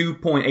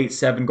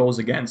 2.87 goals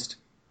against.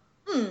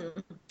 So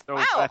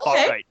Wow, I thought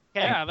okay. right.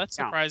 Yeah, that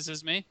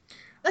surprises me.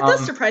 That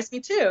does surprise me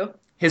too.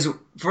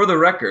 For the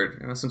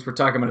record, since we're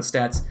talking about his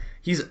stats,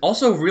 he's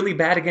also really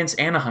bad against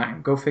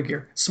Anaheim. Go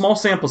figure. Small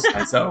sample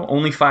size though,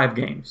 only 5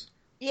 games.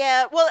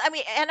 Yeah, well, I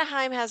mean,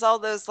 Anaheim has all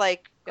those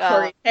like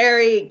Corey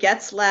Perry,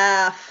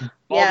 Getzlaff.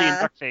 Baldy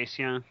and Duckface,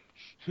 yeah.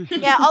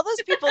 Yeah, all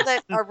those people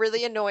that are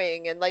really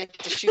annoying and like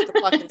to shoot the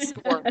puck and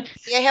score.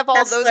 They have all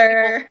those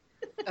Kessler.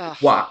 people.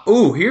 Wow.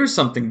 Ooh, here's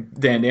something,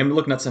 Dandy. I'm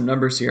looking at some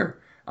numbers here.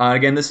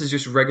 Again, this is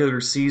just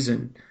regular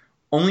season.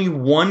 Only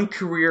 1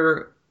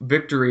 career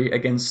victory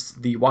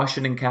against the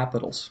Washington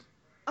Capitals.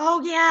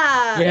 Oh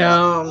yeah.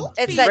 Yeah.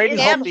 It's that Brady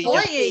damn Holtby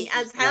annoying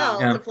as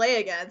hell Yeah. to play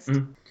against.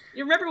 Mhm.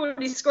 You remember when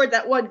he scored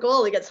that 1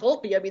 goal against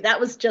Holtby? I mean, that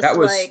was just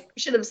like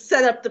should have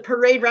set up the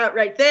parade route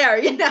right there.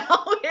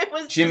 It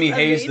was Jimmy just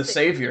Hayes, the amazing.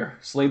 savior,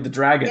 slayed the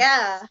dragon.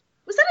 Yeah.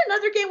 Was that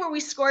another game where we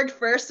scored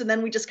first and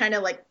then we just kind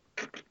of like,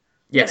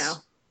 Yes.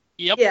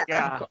 Yep. Yeah.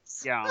 Yeah, Of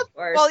course. yeah. Of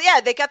course. Well, yeah,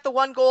 they got the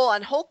 1 goal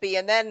on Holtby,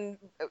 and then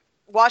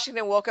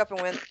Washington woke up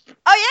and went,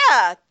 "Oh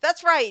yeah,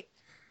 that's right.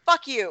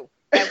 Fuck you,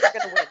 and we're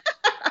gonna win."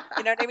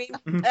 You know what I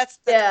mean? That's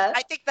Yeah.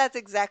 I think that's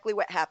exactly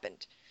what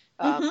happened.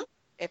 Mhm.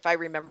 If I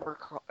remember,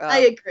 I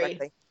agree.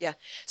 correctly. Yeah.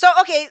 So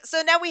okay,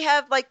 so now we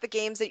have like the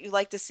games that you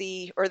like to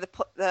see, or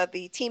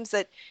the teams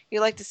that you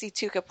like to see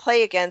Tuukka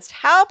play against.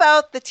 How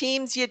about the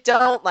teams you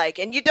don't like?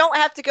 And you don't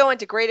have to go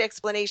into great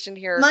explanation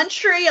here.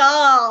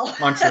 Montreal.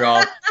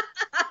 Montreal.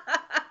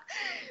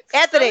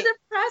 Anthony. So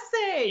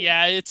depressing.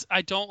 Yeah,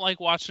 I don't like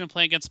watching him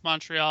play against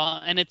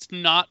Montreal, and it's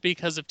not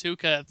because of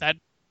Tuukka. That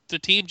the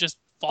team just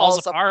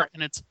falls apart,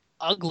 and it's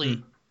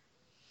ugly.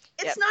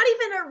 It's not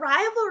even a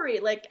rivalry.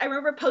 Like, I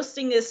remember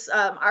posting this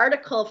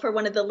article for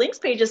one of the links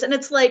pages, and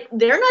it's like,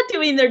 they're not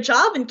doing their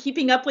job in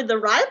keeping up with the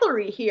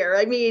rivalry here.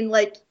 I mean,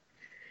 like,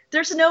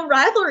 there's no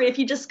rivalry if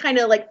you just kind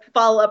of, like,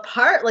 fall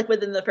apart, like,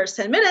 within the first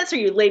 10 minutes, or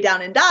you lay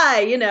down and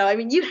die, I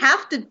mean, you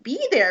have to be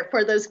there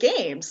for those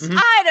games. Mhm.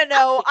 I don't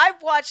know.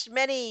 I've watched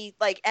many,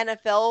 like,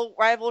 NFL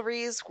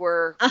rivalries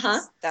where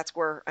that's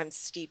where I'm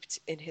steeped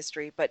in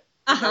history, but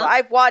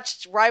I've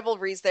watched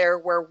rivalries there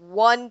where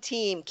one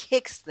team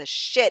kicks the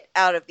shit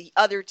out of the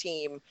other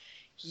team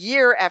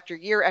year after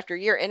year after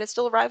year, and it's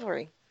still a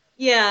rivalry.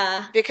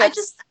 Yeah.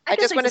 Because I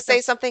guess just want to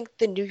say something.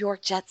 The New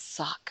York Jets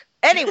suck.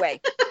 Anyway,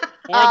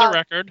 For the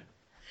record.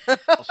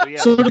 Also, yeah.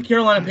 So do the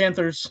Carolina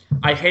Panthers.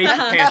 I hate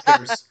the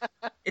Panthers.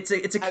 It's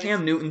a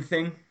Cam Newton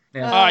thing.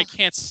 Yeah. Oh, I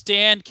can't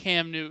stand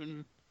Cam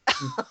Newton.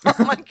 oh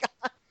my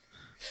god.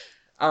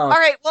 All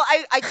right. Well,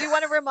 I do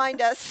want to remind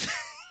us.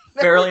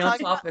 that Fairly we're on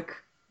talking- topic.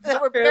 That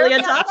we're Fairly barely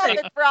on on topic.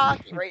 topic for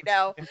hockey right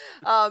now.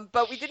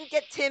 But we didn't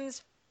get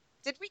Tim's.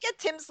 Did we get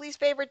Tim's least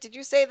favorite? Did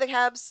you say the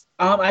Habs?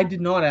 I did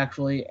not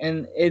actually,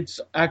 and it's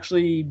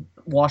actually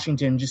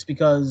Washington, just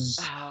because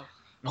Oh,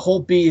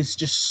 Holtby is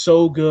just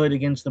so good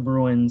against the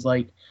Bruins.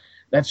 Like,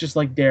 that's just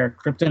like their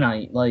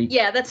kryptonite. Like,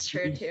 Yeah, that's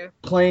true too.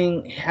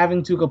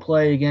 having Tuukka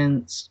play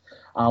against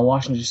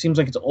Washington just seems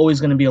like it's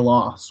always going to be a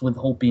loss with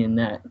Holtby in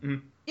net.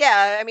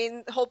 yeah. I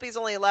mean, Holtby's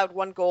only allowed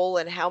one goal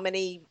in how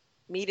many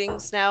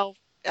meetings now?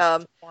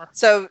 Four.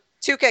 So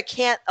Tuukka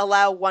can't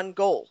allow one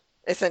goal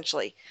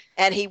essentially,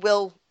 and he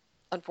will,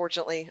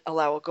 unfortunately,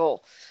 allow a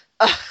goal.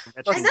 And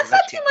that's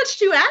not too much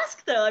to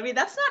ask, though. I mean,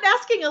 that's not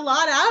asking a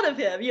lot out of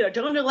him.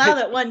 Don't allow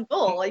that one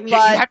goal. I mean, You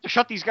have to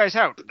shut these guys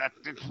out.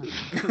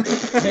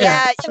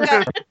 Yeah,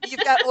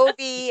 you've got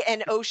Ovi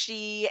and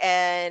Oshie,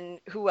 and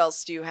who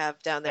else do you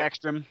have down there?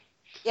 Backstrom.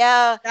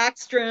 Yeah,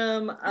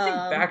 Backstrom.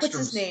 I think What's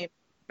his name?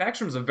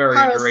 Backstrom's a very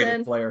Karlsson.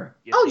 underrated player.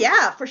 Oh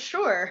yeah, for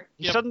sure.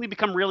 He's Yep. suddenly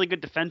become really good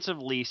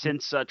defensively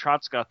since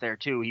Trotz got there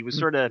too. He was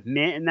sort of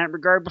meh in that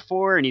regard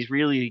before, and he's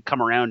really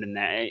come around in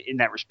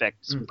that respect.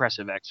 It's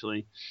impressive,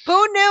 actually.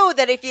 who knew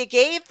that if you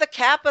gave the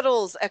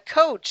Capitals a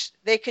coach,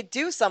 they could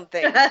do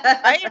something?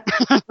 Right?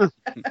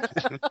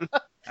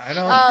 I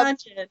don't.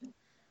 Imagine.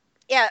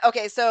 Yeah.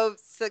 Okay. So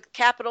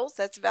Capitals,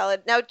 that's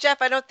valid. Now,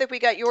 Jeff, I don't think we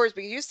got yours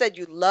because you said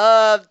you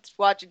loved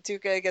watching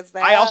Tuukka against the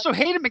Habs. I also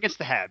hate him against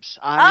the Habs.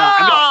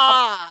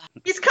 I'm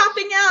He's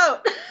copping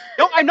out.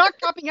 I'm not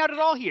copping out at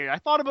all here. I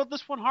thought about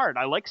this one hard.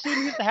 I like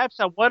seeing him at the Habs.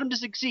 I want him to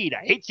succeed.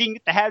 I hate seeing him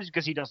at the Habs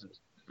because he doesn't.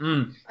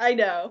 I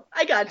know.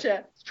 I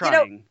gotcha. He's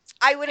trying.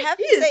 I would have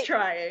He to say, is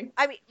trying.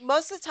 I mean,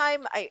 most of the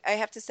time, I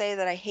have to say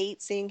that I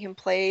hate seeing him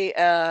play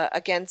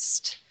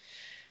against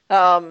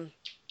the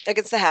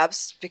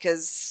Habs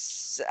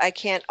because I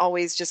can't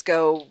always just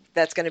go,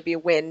 that's going to be a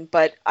win.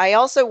 But I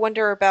also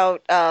wonder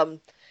about,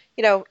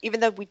 even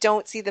though we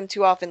don't see them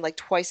too often, like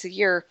twice a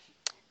year,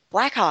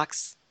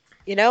 Blackhawks.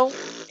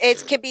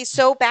 It can be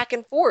so back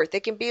and forth.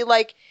 It can be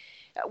like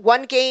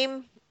one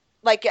game,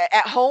 like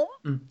at home,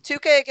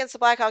 Tuukka against the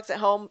Blackhawks at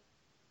home.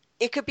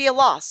 It could be a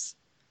loss.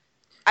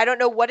 I don't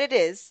know what it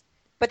is,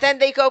 but then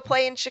they go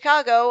play in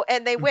Chicago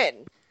and they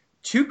win.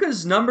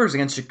 Tuukka's numbers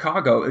against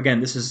Chicago,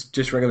 again, this is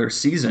just regular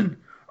season,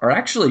 are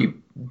actually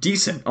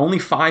decent. Only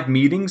 5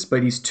 meetings,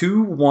 but he's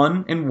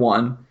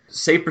 2-1-1.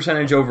 Save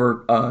percentage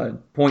over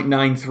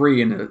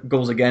 .93 and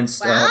goals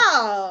against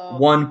Wow.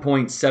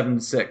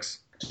 1.76.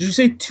 Did you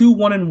say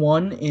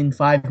 2-1-1 in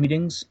 5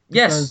 meetings?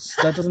 Yes.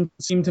 Because that doesn't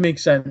seem to make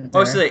sense.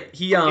 Oh, so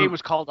he The game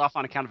was called off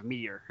on account of a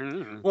meteor.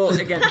 well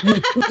again.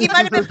 He might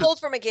have been pulled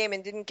from a game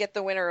and didn't get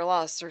the winner or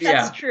loss. Or something.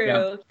 Yeah. That's true.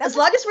 yeah. As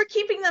long as we're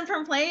keeping them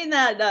from playing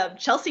that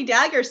Chelsea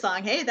Dagger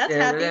song, hey, that's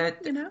happy.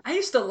 I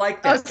used to like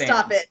Oh, that.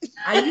 stop band. it.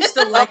 I used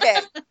to like. Okay,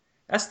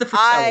 That's the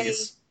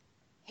Fratellis.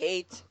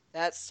 hate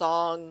that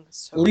song.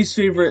 So Least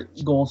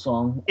favorite goal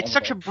song. It's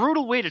such a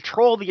brutal way to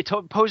troll the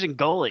opposing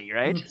goalie,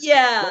 right?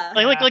 Yeah.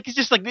 Like it's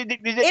just like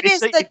it is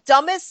the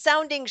dumbest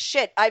sounding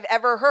shit I've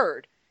ever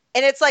heard.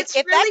 And it's like, It's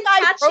if really that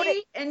guy catchy wrote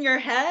it, in your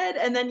head,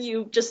 and then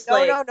you just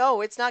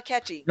no, it's not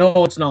catchy.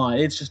 No, it's not.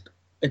 It's just.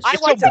 It's I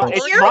just want so to bad.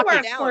 it's burn mocking.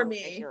 it down For when I me.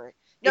 hear it.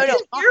 No,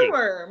 It's no. an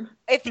earworm.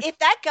 If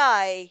that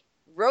guy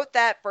wrote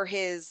that for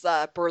his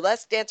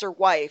burlesque dancer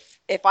wife,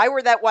 if I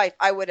were that wife,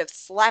 I would have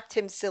slapped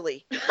him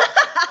silly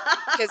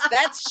because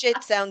that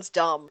shit sounds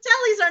dumb.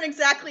 Tallies aren't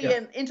exactly Yeah.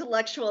 an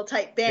intellectual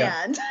type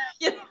band.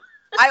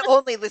 I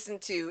only listen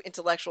to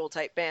intellectual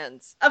type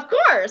bands. Of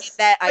course.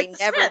 That Like I the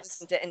never Smiths.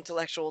 listen to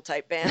intellectual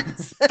type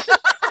bands.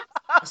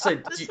 It's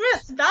like, The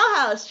Smiths,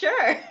 Bauhaus,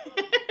 sure.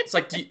 it's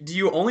like do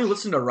you only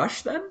listen to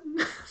Rush then?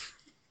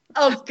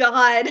 Oh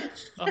God.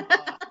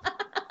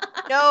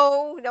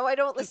 no, I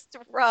don't listen to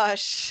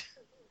Rush.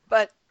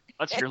 But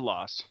That's your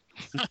loss.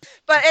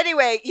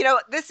 anyway,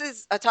 this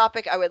is a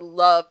topic I would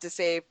love to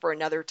save for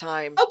another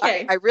time.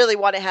 Okay. I really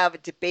want to have a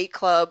debate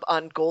club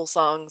on goal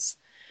songs.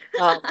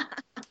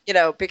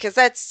 Because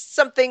that's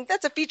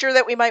a feature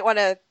that we might want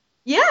to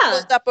Yeah.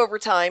 build up over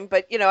time.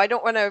 But I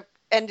don't want to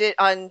end it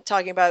on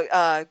talking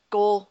about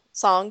goal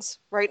songs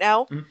right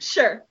now.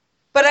 Sure.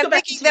 But Let's I'm go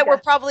back to thinking that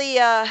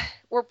Tuukka.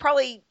 we're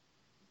probably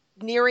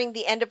nearing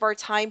the end of our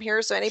time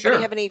here. So anybody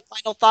Sure. have any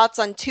final thoughts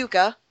on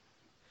Tuukka?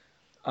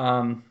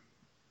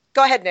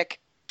 Go ahead, Nick.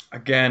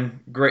 Again,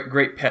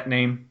 great pet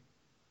name.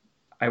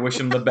 I wish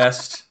him the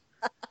best.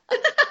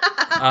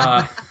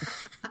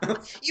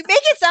 You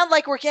make it sound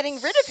like we're getting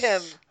rid of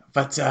him.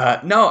 But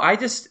no,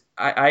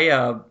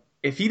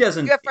 if he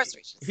doesn't, You have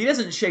frustrations. if he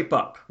doesn't shape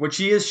up, which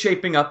he is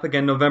shaping up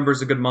again,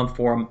 November's a good month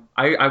for him.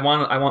 I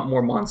want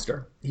more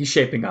Monster. He's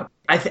shaping up.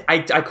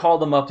 I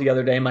called him up the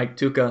other day. I'm like,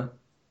 Tuukka,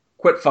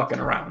 quit fucking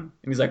around.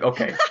 And he's like,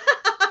 okay.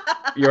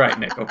 You're right,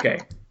 Nick. Okay.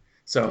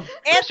 So,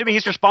 And Assuming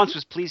his response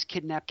was, "Please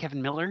kidnap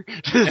Kevin Miller." yeah,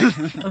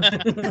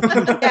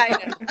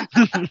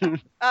 I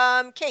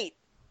know. Kate.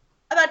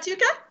 About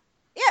Tuca?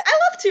 Yeah. I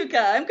love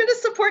Tuca. I'm going to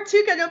support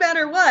Tuca no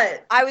matter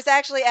what. I was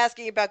actually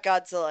asking about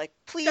Godzilla.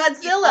 Please keep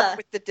Godzilla. up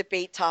with the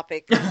debate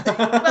topic.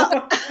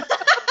 Well,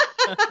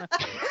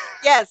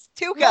 Yes,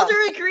 Tuca. Mulder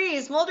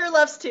agrees. Mulder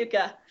loves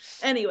Tuca.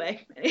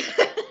 Anyway.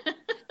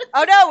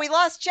 Oh no, we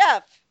lost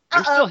Jeff.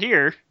 I'm still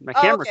here. My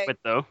Oh, camera okay. quit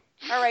though.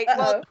 All right, Uh-oh.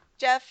 well,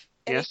 Jeff,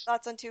 any Yes.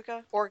 thoughts on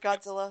Tuca or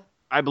Godzilla?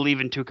 I believe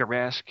in Tuukka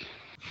Rask.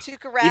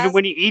 Tuca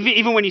Rask.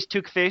 Even when he's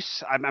Tuukka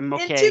face, I'm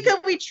okay. In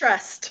Tuca we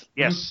trust.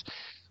 Yes.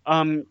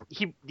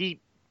 He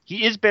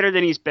is better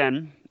than he's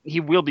been. He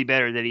will be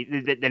better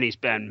than he's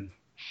been.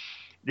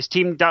 This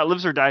team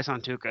lives or dies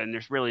on Tuukka, and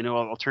there's really no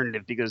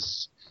alternative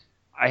because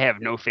I have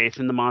no faith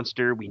in the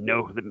monster. We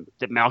know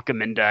that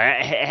Malcolm and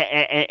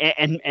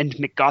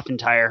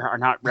McGothentire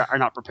are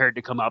not prepared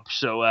to come up.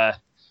 So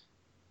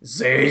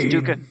Zane.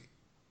 Tuukka.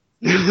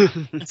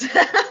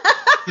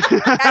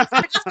 Guys,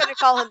 we're just gonna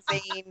call him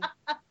Zane.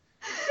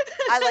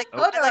 I like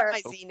Hodor.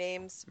 my Z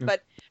names,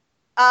 but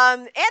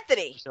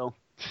Anthony. So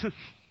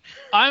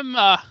I'm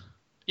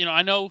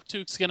I know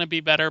Tuke's going to be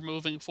better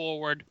moving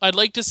forward. I'd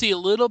like to see a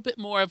little bit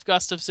more of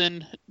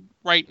Gustafsson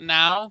right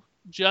now,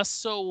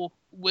 just so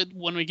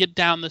when we get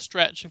down the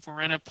stretch, if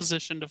we're in a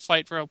position to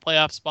fight for a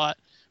playoff spot,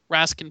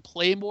 Rask can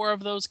play more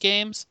of those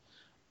games.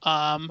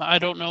 I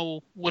don't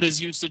know what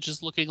his usage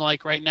is looking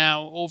like right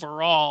now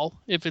overall,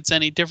 if it's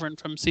any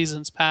different from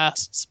seasons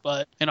past,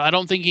 but I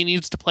don't think he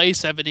needs to play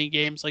 70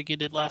 games like he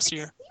did last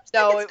year.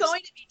 No, It's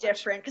going to be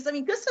different because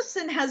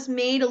Gustafsson has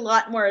made a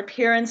lot more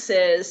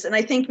appearances, and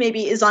I think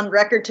maybe is on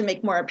record to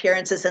make more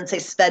appearances than say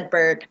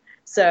Svedberg.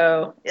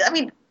 So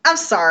I'm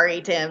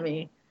sorry,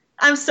 Tammy.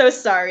 I'm so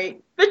sorry.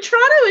 But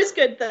Toronto is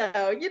good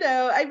though.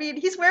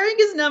 He's wearing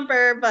his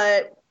number,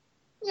 but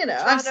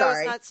I'm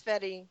sorry. Not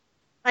Sveti.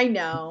 I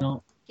know.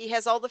 No. He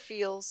has all the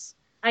feels.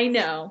 I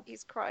know.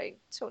 He's crying.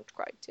 Don't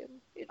cry, Tim.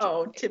 It's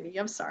Oh, okay. Timmy,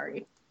 I'm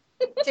sorry.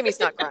 Timmy's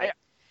not crying.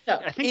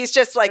 No. I think He's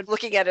just like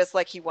looking at us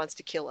like he wants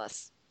to kill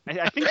us.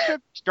 I think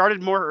Swift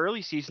started more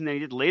early season than he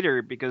did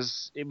later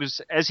because it was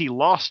as he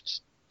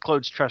lost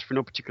Claude's trust for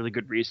no particularly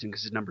good reason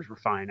because his numbers were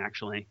fine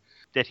actually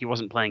that he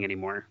wasn't playing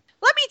anymore.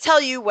 Let me tell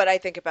you what I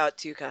think about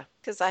Tuca,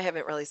 because I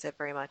haven't really said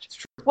very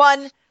much.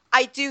 One,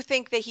 I do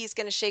think that he's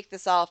going to shake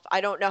this off. I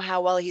don't know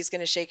how well he's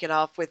going to shake it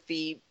off with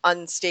the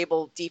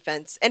unstable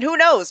defense. And who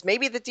knows?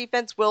 Maybe the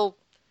defense will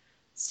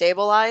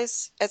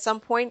stabilize at some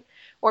point.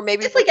 Or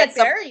maybe If we we'll get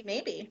Barry,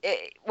 maybe.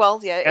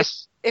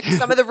 Yes. if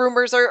some of the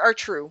rumors are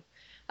true.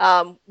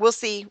 We'll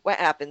see what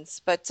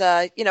happens. But,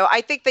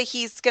 I think that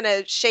he's going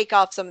to shake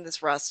off some of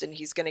this rust and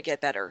he's going to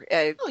get better.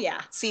 Oh,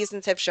 yeah.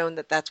 Seasons have shown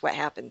that that's what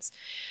happens.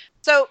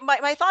 So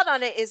my thought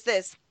on it is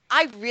this.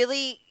 I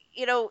really,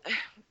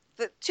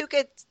 the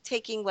Tuca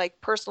taking like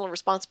personal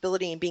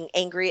responsibility and being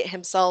angry at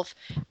himself,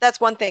 that's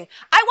one thing.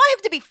 I want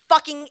him to be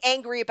fucking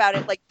angry about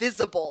it, like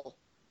visible.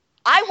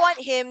 I want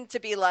him to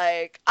be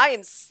like, I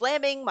am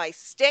slamming my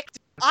stick.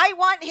 I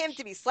want him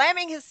to be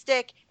slamming his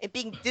stick and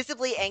being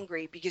visibly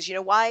angry because you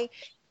know why?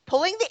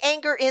 Pulling the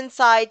anger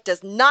inside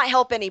does not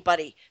help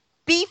anybody.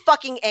 Be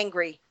fucking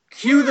angry.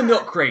 Cue the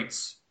milk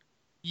crates.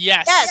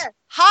 Yes. Yes.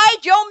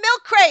 Hide your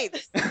milk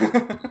crates.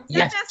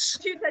 Yes.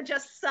 Tuca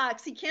just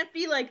sucks. He can't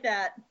be like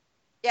that.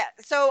 Yeah,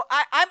 so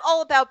I'm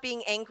all about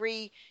being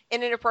angry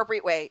in an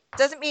appropriate way.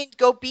 Doesn't mean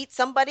go beat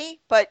somebody,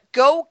 but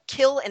go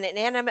kill an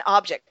inanimate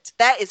object.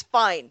 That is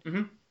fine.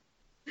 Mm-hmm.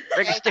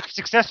 Break a stick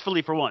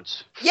successfully for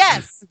once.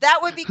 Yes, that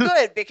would be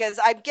good because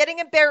I'm getting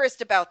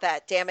embarrassed about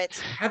that, damn it.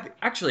 Have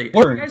you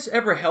Word. guys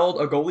ever held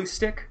a goalie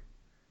stick?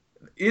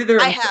 Either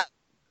I have.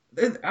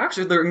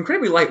 Actually, they're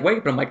incredibly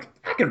lightweight, but I'm like,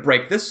 I can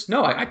break this.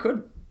 No, I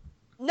couldn't.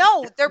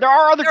 No, There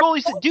are other they're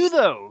goalies that do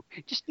though,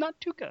 just not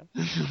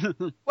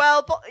Tuukka.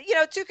 Well,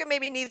 Tuca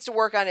maybe needs to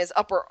work on his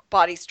upper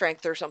body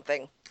strength or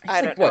something.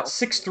 I don't know. What,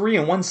 6'3"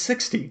 and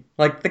 160?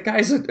 Like, the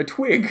guy's a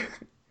twig,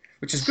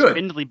 which is good.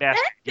 Spindly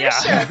bastard.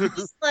 Bishop Yeah.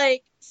 is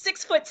like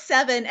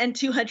 6'7" and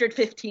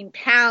 215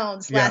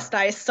 pounds Yeah. last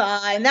I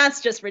saw, and that's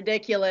just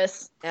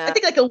ridiculous. Yeah. I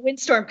think like a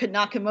windstorm could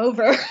knock him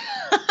over.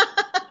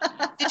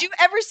 Did you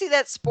ever see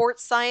that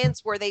sports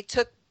science where they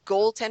took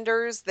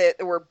goaltenders that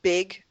were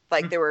big,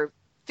 like they were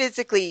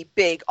physically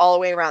big all the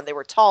way around. They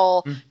were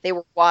tall, they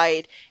were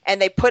wide,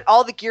 and they put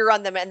all the gear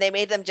on them and they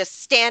made them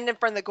just stand in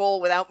front of the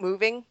goal without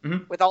moving.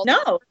 With all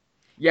No.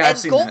 Yeah, I've and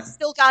seen goals that.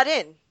 still got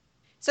in.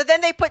 So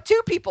then they put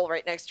two people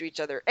right next to each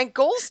other, and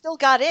goals still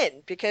got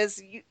in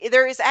because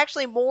there is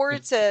actually more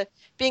to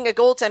being a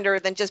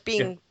goaltender than just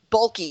being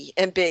bulky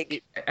and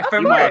big. If I Of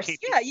remember- course.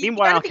 Yeah, you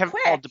Meanwhile, gotta be Kevin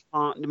quick.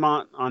 Paul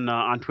DuMont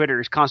on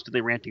Twitter is constantly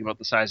ranting about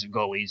the size of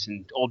goalies,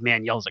 and old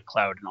man yells at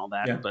Cloud and all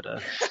that. Yeah. But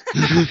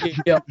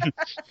Yeah.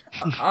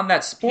 on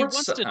that sports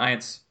wants to-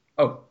 science.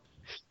 Oh,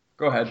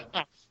 go ahead.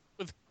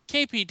 With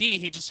KPD,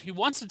 he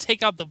wants to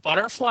take out the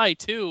butterfly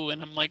too,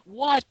 and I'm like,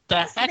 what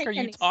the heck make are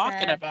you any talking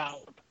sense. about?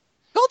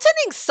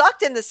 Goaltending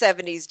sucked in the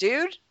 70s,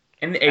 dude.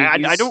 In the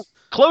 80s. I don't.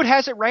 Claude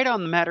has it right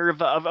on the matter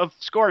of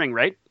scoring.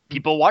 Right?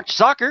 People watch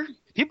soccer.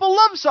 People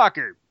love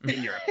soccer.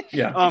 in Europe.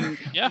 Yeah.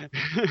 Yeah.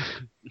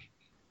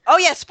 Oh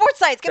yeah, sports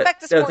science. Get back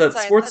to sports the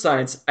science. sports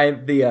science.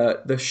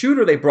 The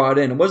shooter they brought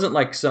in wasn't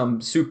like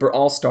some super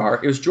all-star.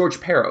 It was George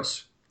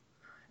Peros,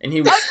 and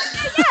he was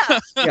Yeah,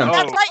 yeah. Oh.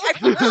 that's right. I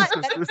forgot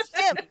that it was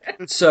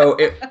him. So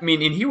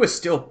and he was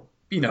still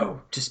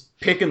just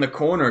picking the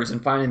corners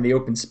and finding the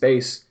open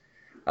space.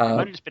 Might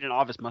have just been an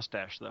obvious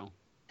mustache though.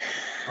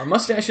 A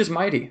mustache is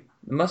mighty.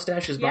 The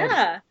mustache is mighty.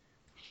 Yeah.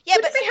 Yeah,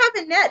 Who but did they have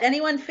in net?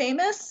 Anyone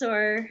famous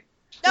or?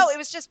 no, it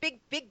was just big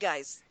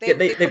guys. They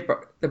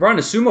brought in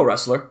a sumo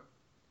wrestler.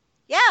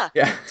 Yeah.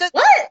 Yeah. So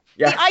What?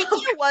 Yeah. the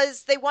idea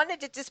was they wanted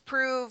to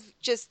disprove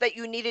just that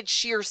you needed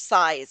sheer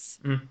size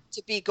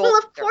to be goal. Well,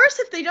 of course,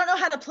 if they don't know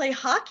how to play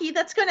hockey,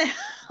 that's going to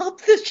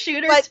help the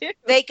shooter But too.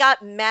 they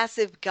got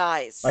massive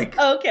guys. Like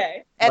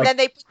Okay. And like- then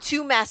they put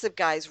two massive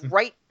guys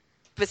right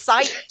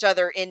beside each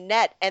other in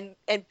net. And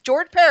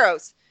George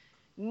Peros,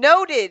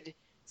 noted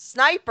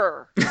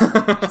sniper,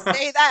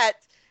 say that.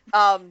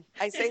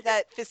 I say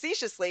that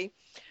facetiously.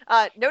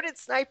 Noted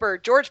sniper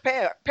George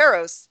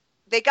Peros.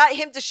 They got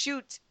him to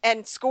shoot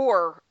and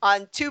score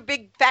on two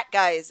big fat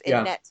guys in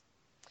Yeah. net.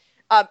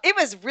 It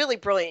was really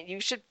brilliant. You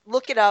should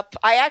look it up.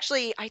 I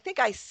think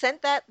I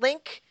sent that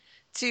link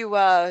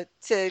to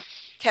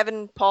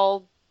Kevin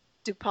Paul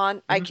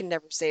Dupont. I can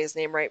never say his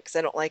name right because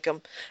I don't like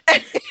him.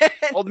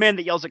 Old man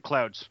that yells at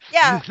clouds.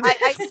 Yeah,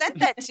 I sent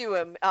that to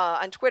him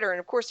on Twitter, and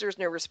of course, there's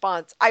no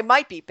response. I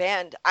might be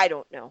banned. I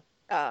don't know.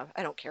 I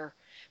don't care.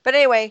 But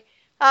anyway,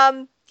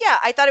 yeah,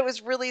 I thought it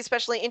was really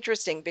especially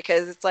interesting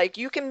because it's like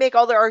you can make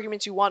all the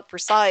arguments you want for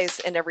size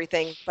and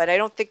everything, but I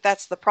don't think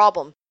that's the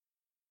problem.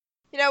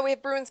 We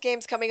have Bruins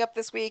games coming up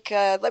this week.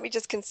 Let me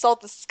just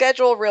consult the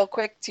schedule real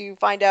quick to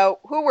find out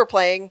who we're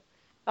playing,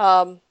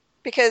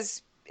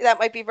 because that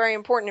might be very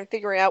important in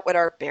figuring out what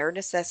our bare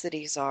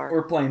necessities are.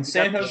 We're playing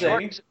San Got the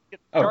Jose,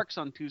 Sharks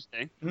on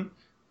Tuesday, Mhm.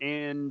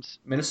 and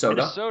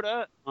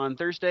Minnesota. on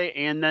Thursday,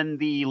 and then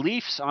the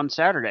Leafs on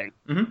Saturday.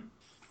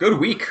 Good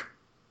week.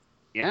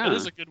 Yeah, It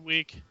is a good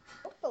week.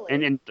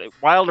 Hopefully. and the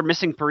Wild are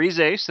missing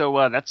Parise,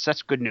 so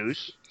that's good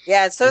news.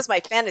 Yeah, so is my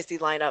fantasy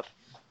lineup.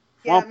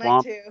 yeah, Womp mine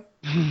womp.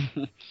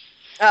 too.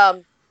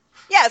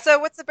 Yeah, so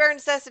what's the bare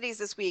necessities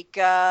this week?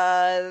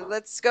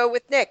 Let's go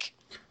with Nick.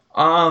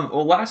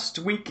 Well, last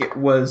week it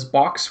was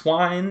box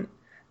wine.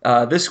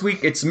 This week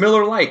it's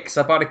Miller Lite 'cause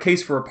I bought a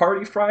case for a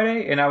party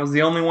Friday, and I was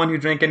the only one who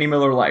drank any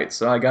Miller Lite,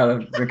 so I gotta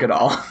drink it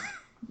all.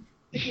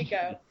 There you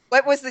go.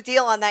 What was the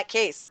deal on that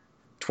case?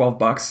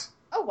 $12.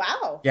 Oh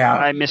wow. Yeah,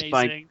 I missed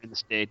buying Amazing. in the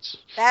States.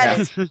 That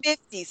Yeah. is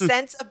 50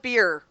 cents a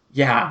beer.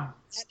 yeah,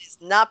 That is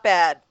not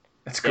bad.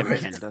 that's Damn good.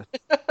 Canada.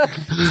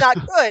 It's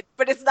not good,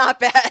 but it's not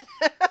bad.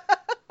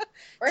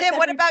 Or Tim,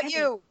 what 7 about pennies.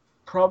 you?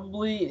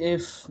 Probably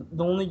if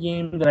the only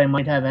game that I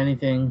might have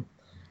anything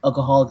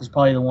alcoholic is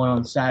probably the one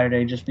on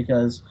Saturday, just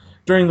because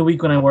during the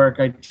week when I work,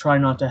 I try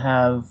not to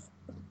have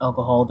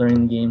alcohol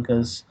during the game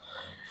because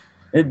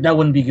that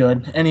wouldn't be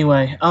good.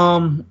 Anyway,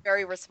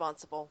 Very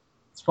responsible.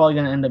 it's probably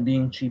going to end up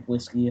being cheap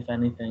whiskey, if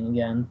anything,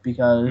 again,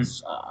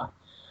 because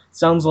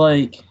sounds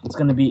like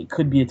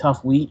could be a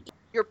tough week.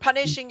 You're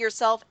punishing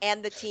yourself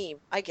and the team.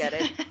 I get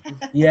it.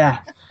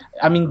 Yeah,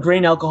 I mean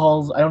grain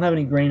alcohols. I don't have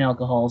any grain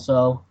alcohol,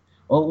 so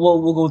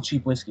we'll go with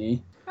cheap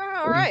whiskey.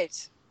 All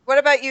right. What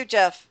about you,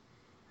 Jeff?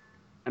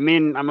 I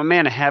mean, I'm a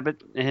man of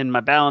habit, and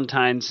my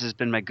Valentine's has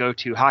been my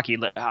go-to hockey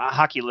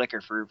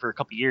liquor for a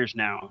couple years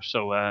now.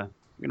 So I'm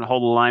gonna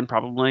hold the line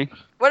probably.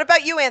 What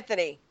about you,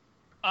 Anthony?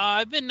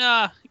 I've been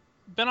on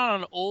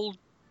an old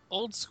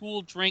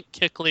school drink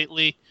kick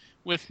lately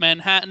with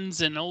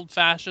Manhattans and old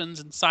fashions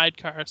and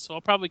sidecars. So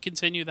I'll probably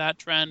continue that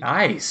trend.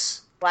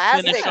 Nice.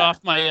 Finish Classic.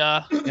 off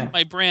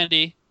my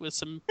brandy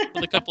with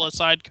a couple of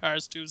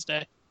sidecars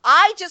Tuesday.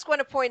 I just want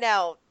to point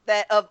out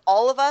that of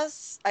all of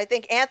us, I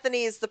think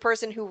Anthony is the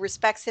person who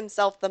respects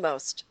himself the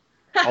most.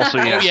 Also,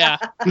 Oh yeah.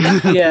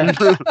 yeah, Yeah,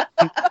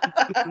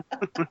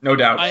 No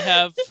doubt. I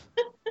have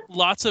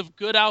lots of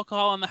good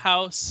alcohol in the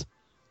house.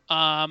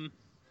 The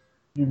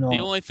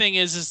only thing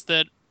is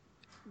that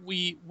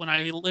when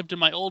I lived in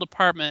my old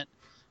apartment,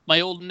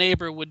 my old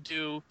neighbor would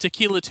do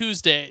Tequila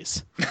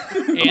Tuesdays,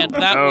 and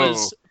that Oh.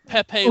 was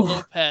Pepe Oof.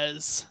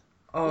 Lopez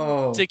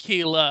Oh.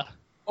 tequila.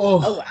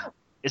 Oh wow.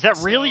 Is that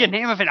really a So-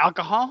 name of an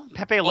alcohol?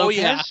 Pepe Oh, Lopez?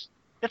 yeah.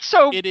 That's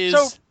so It is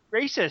so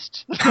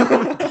racist.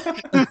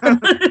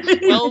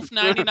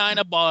 $12.99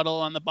 a bottle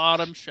on the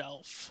bottom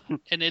shelf,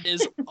 and it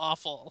is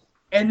awful.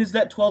 And is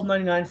that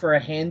 $12.99 for a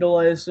handle?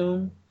 I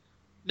assume.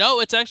 No,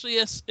 it's actually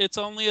it's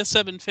only a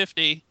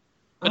 $7.50,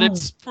 but Oh.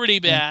 it's pretty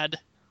bad.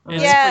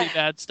 It's Yeah. pretty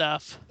bad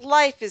stuff.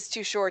 Life is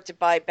too short to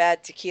buy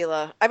bad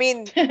tequila. I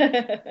mean,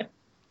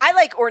 I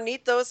like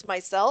Hornitos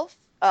myself.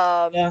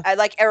 Yeah. I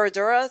like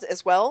Herradura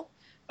as well.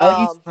 I like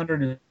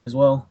 1800 as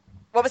well.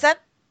 What was that?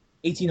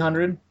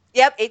 1800.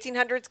 Yep,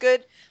 1800's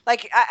good.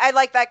 Like I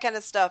like that kind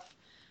of stuff.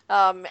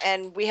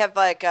 And we have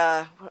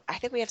I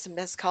think we have some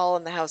mezcal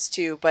in the house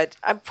too. But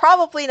I'm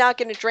probably not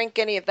going to drink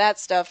any of that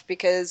stuff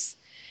because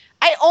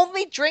I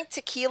only drink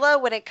tequila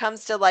when it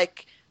comes to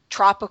like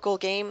tropical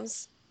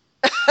games.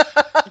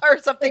 or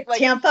something like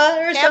Tampa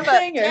or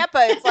something? Or Tampa.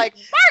 It's like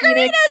Phoenix?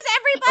 margaritas,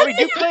 Oh, we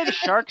everybody. do play the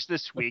Sharks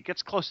this week.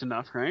 It's close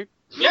enough, right?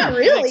 Not I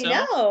really, think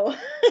so. no.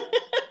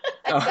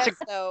 I guess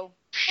so.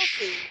 We'll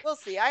see. We'll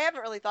see. I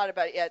haven't really thought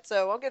about it yet,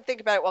 so I'm gonna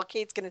think about it while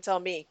Kate's gonna tell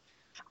me.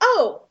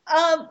 Oh,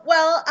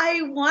 well,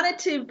 I wanted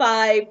to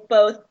buy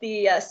both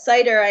the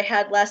cider I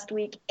had last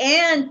week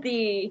and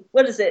the,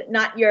 what is it,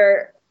 not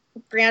your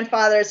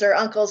grandfather's or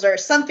uncle's or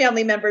some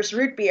family members'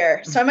 root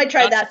beer. So I might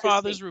try Not that your this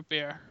father's week. root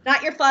beer.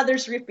 Not your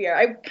father's root beer.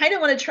 I kind of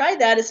want to try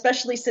that,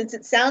 especially since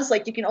it sounds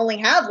like you can only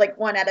have like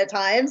one at a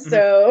time.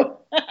 So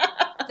Not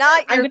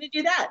I'm your going to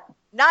do that.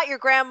 not your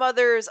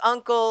grandmother's,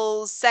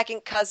 uncle's,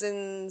 second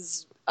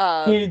cousins.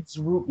 Kids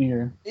root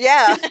beer.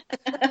 Yeah.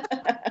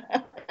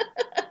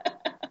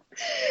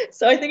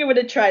 So I think I'm going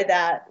to try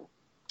that. I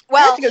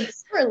Well, have to go to the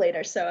store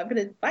later, so I'm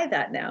going to buy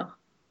that now.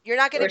 you're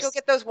not gonna Or go s-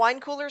 get those wine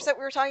coolers that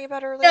we were talking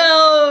about earlier.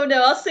 No,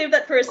 I'll save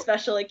that for a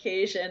special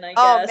occasion, I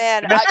Oh guess.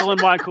 man. The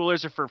mescaline wine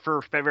coolers are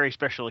for very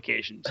special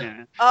occasions.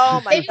 Yeah.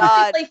 Oh my Maybe when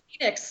god. we play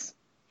Phoenix.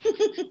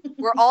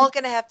 We're all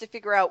gonna have to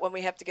figure out when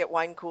we have to get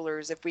wine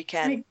coolers if we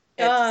can. My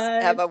It's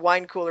God. have a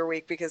wine cooler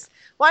week because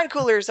wine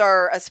coolers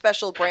are a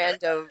special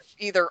brand of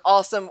either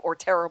awesome or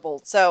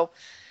terrible. So,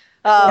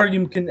 Or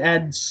you can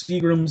add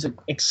Seagram's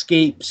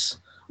Escapes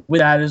with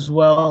that as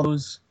well.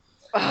 Those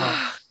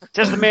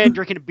Says the man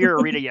drinking a beer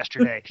arena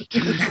yesterday.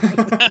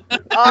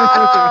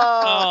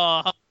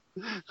 oh,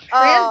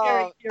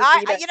 Cranberry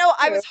Dorito,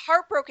 I too. was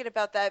heartbroken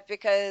about that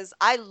because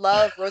I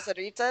love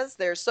rosaritas.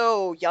 They're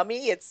so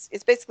yummy. It's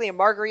basically a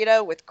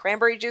margarita with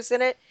cranberry juice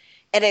in it,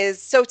 and it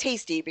is so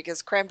tasty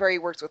because cranberry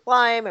works with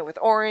lime and with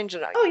orange.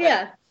 And Oh,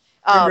 yeah.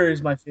 Cranberry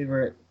is my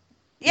favorite.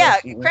 Yeah,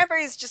 Definitely.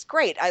 cranberry is just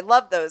great. I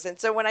love those. And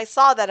so when I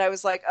saw that, I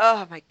was like,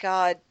 oh my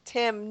God,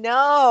 Tim,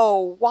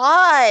 no,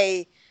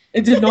 why?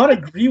 It did not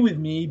agree with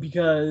me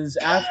because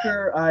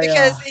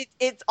Because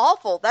it's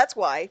awful. That's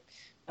why.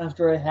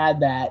 after I had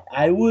that,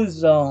 I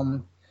was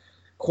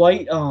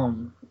quite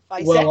I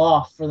said, well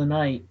off for the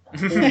night.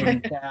 Holy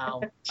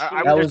cow!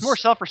 That There's was- more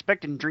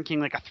self-respect in drinking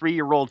like a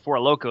 3-year-old Four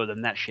Loko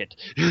than that shit.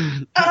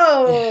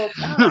 Oh,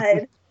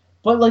 God.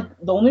 But like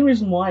the only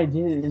reason why I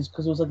did it is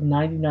because it was like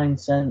 99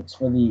 cents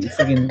for the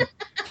friggin'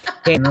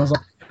 can. And I was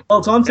like, well,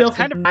 it's on sale That's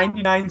for kind of-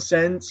 99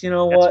 cents. You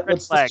know That's a what? red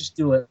Let's flag. just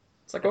do it.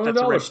 It's like going to the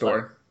That's a dollar red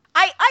store.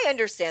 I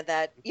understand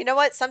that. You know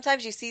what?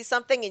 Sometimes you see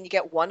something and you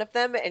get one of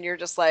them and you're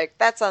just like,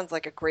 that sounds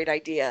like a great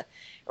idea.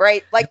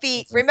 Right? Like do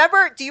you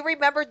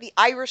remember the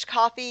Irish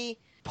coffee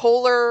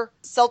polar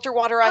seltzer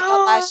water I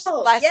got last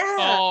yeah.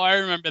 Oh, I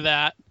remember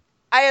that.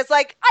 I was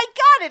like, I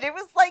got it. It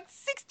was like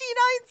 69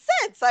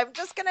 cents. I'm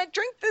just going to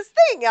drink this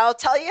thing. I'll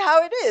tell you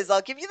how it is.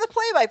 I'll give you the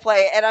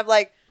play-by-play. And I'm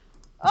like,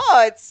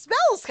 oh, it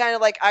smells kind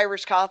of like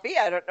Irish coffee.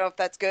 I don't know if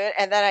that's good.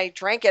 And then I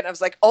drank it and I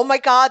was like, oh my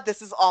God,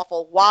 this is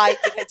awful. Why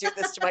did I do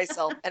this to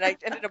myself? And I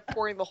ended up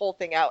pouring the whole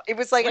thing out. It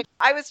was like,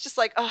 I was just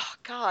like, oh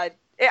God.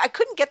 I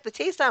couldn't get the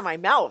taste out of my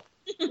mouth.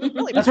 It was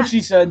really That's bad. what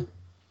she said.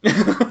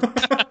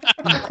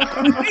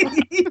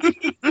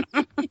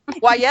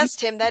 Why, yes,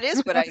 Tim, that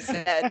is what I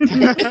said.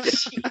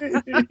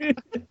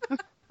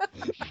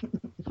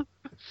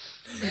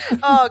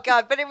 Oh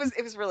God, but it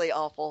was really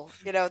awful.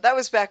 You know, that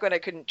was back when I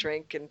couldn't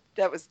drink, and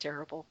that was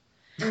terrible.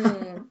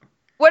 Mm.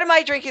 What am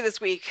I drinking this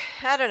week?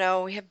 I don't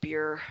know. We have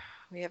beer.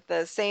 We have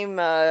the same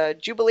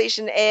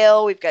Jubilation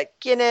Ale. We've got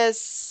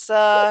Guinness.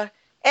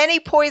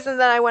 Any poison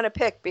that I want to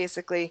pick,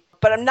 basically.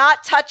 But I'm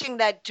not touching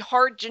that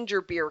hard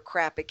ginger beer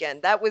crap again.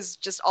 That was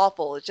just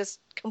awful. It's just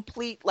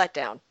complete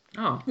letdown.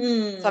 Oh.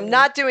 So I'm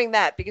not doing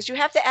that because you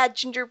have to add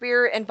ginger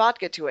beer and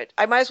vodka to it.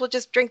 I might as well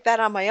just drink that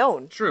on my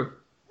own. True.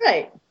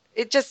 Right.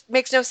 It just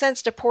makes no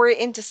sense to pour it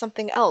into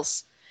something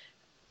else.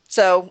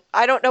 So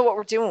I don't know what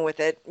we're doing with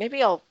it.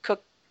 Maybe I'll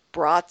cook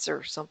brats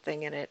or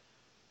something in it.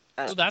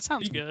 Oh, that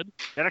sounds good.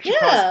 That actually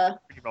sounds Yeah.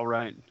 pretty well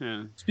right.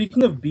 Yeah.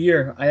 Speaking of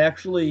beer, I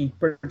actually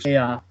purchased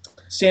a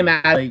Sam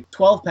Adley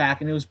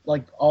 12-pack, and it was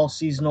like all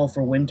seasonal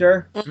for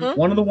winter. Mhm.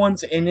 One of the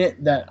ones in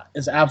it that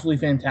is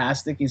absolutely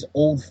fantastic is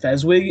Old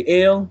Fezwig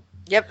Ale.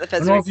 Yep, the I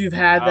don't know if Fezzik. you've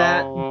had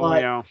that, Oh,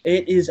 but yeah.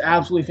 it is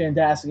absolutely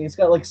fantastic. It's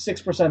got like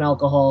 6%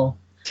 alcohol,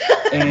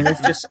 and it's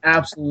just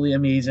absolutely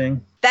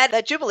amazing.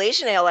 That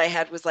Jubilation Ale I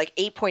had was like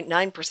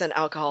 8.9%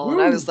 alcohol,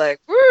 and I was like,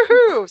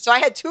 woohoo! So I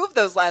had 2 of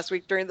those last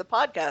week during the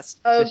podcast.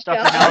 Oh, This stuff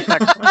in God.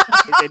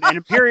 Halifax, an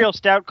imperial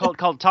stout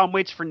called Tom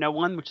Waits for No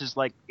One, which is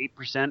like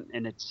 8%,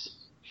 and it's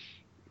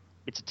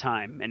a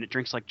time, and it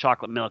drinks like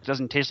chocolate milk. It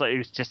doesn't taste like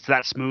it's just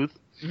that smooth.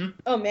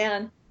 Oh,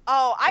 man.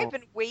 Oh, I've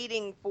been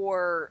waiting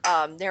for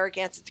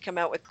Narragansett to come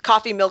out with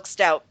coffee milk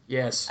stout.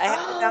 Yes. I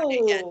haven't found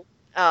it yet.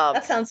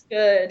 That sounds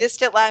good.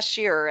 Missed it last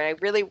year, and I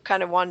really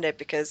kind of wanted it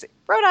because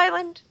Rhode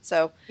Island.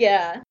 So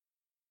Yeah.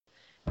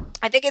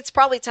 I think it's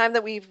probably time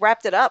that we've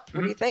wrapped it up.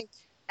 What do you think?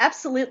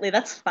 Absolutely.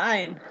 That's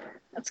fine.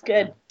 That's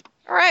good.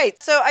 All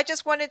right. So I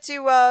just wanted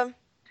to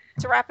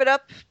wrap it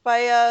up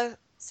by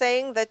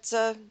saying that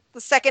the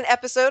second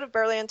episode of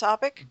Barely on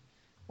Topic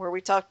where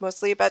we talk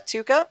mostly about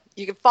Tuca.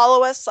 You can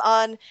follow us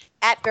on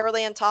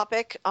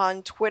 @BarelyOnTopic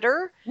on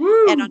Twitter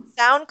Woo! and on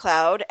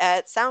SoundCloud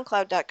at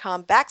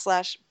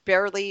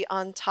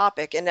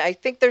soundcloud.com/BarelyOnTopic. And I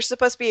think there's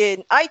supposed to be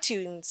an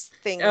iTunes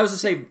thing. I was to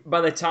say, by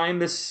the time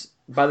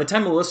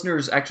the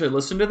listeners actually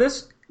listen to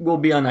this, we'll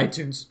be on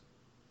iTunes.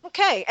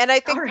 Okay, and I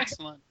think All right.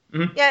 Excellent.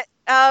 yeah,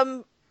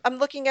 I'm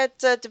looking at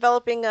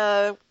developing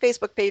a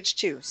Facebook page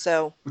too.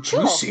 So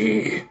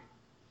Juicy.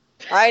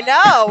 I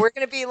know we're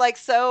gonna be like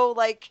so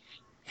like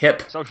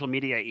Hip. Social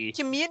media-y.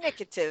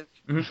 communicative,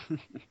 Mhm.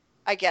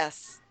 I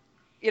guess.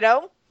 You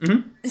know,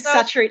 Mm-hmm. So-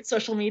 Saturate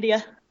social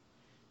media.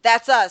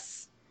 that's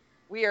us.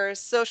 We are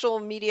social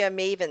media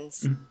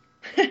mavens.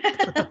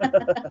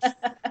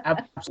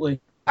 Absolutely.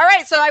 All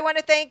right, so I want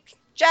to thank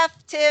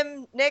Jeff,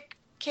 Tim, Nick,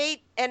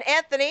 Kate, and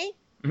Anthony.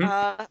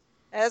 Mhm.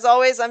 As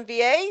always, I'm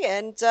VA,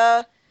 and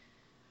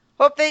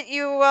hope that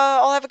you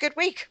all have a good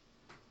week.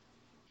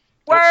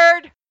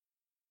 Word!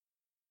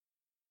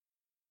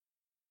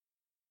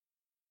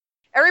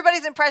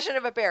 Everybody's impression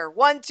of a bear.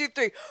 1, 2,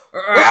 3.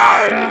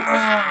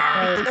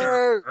 Ah!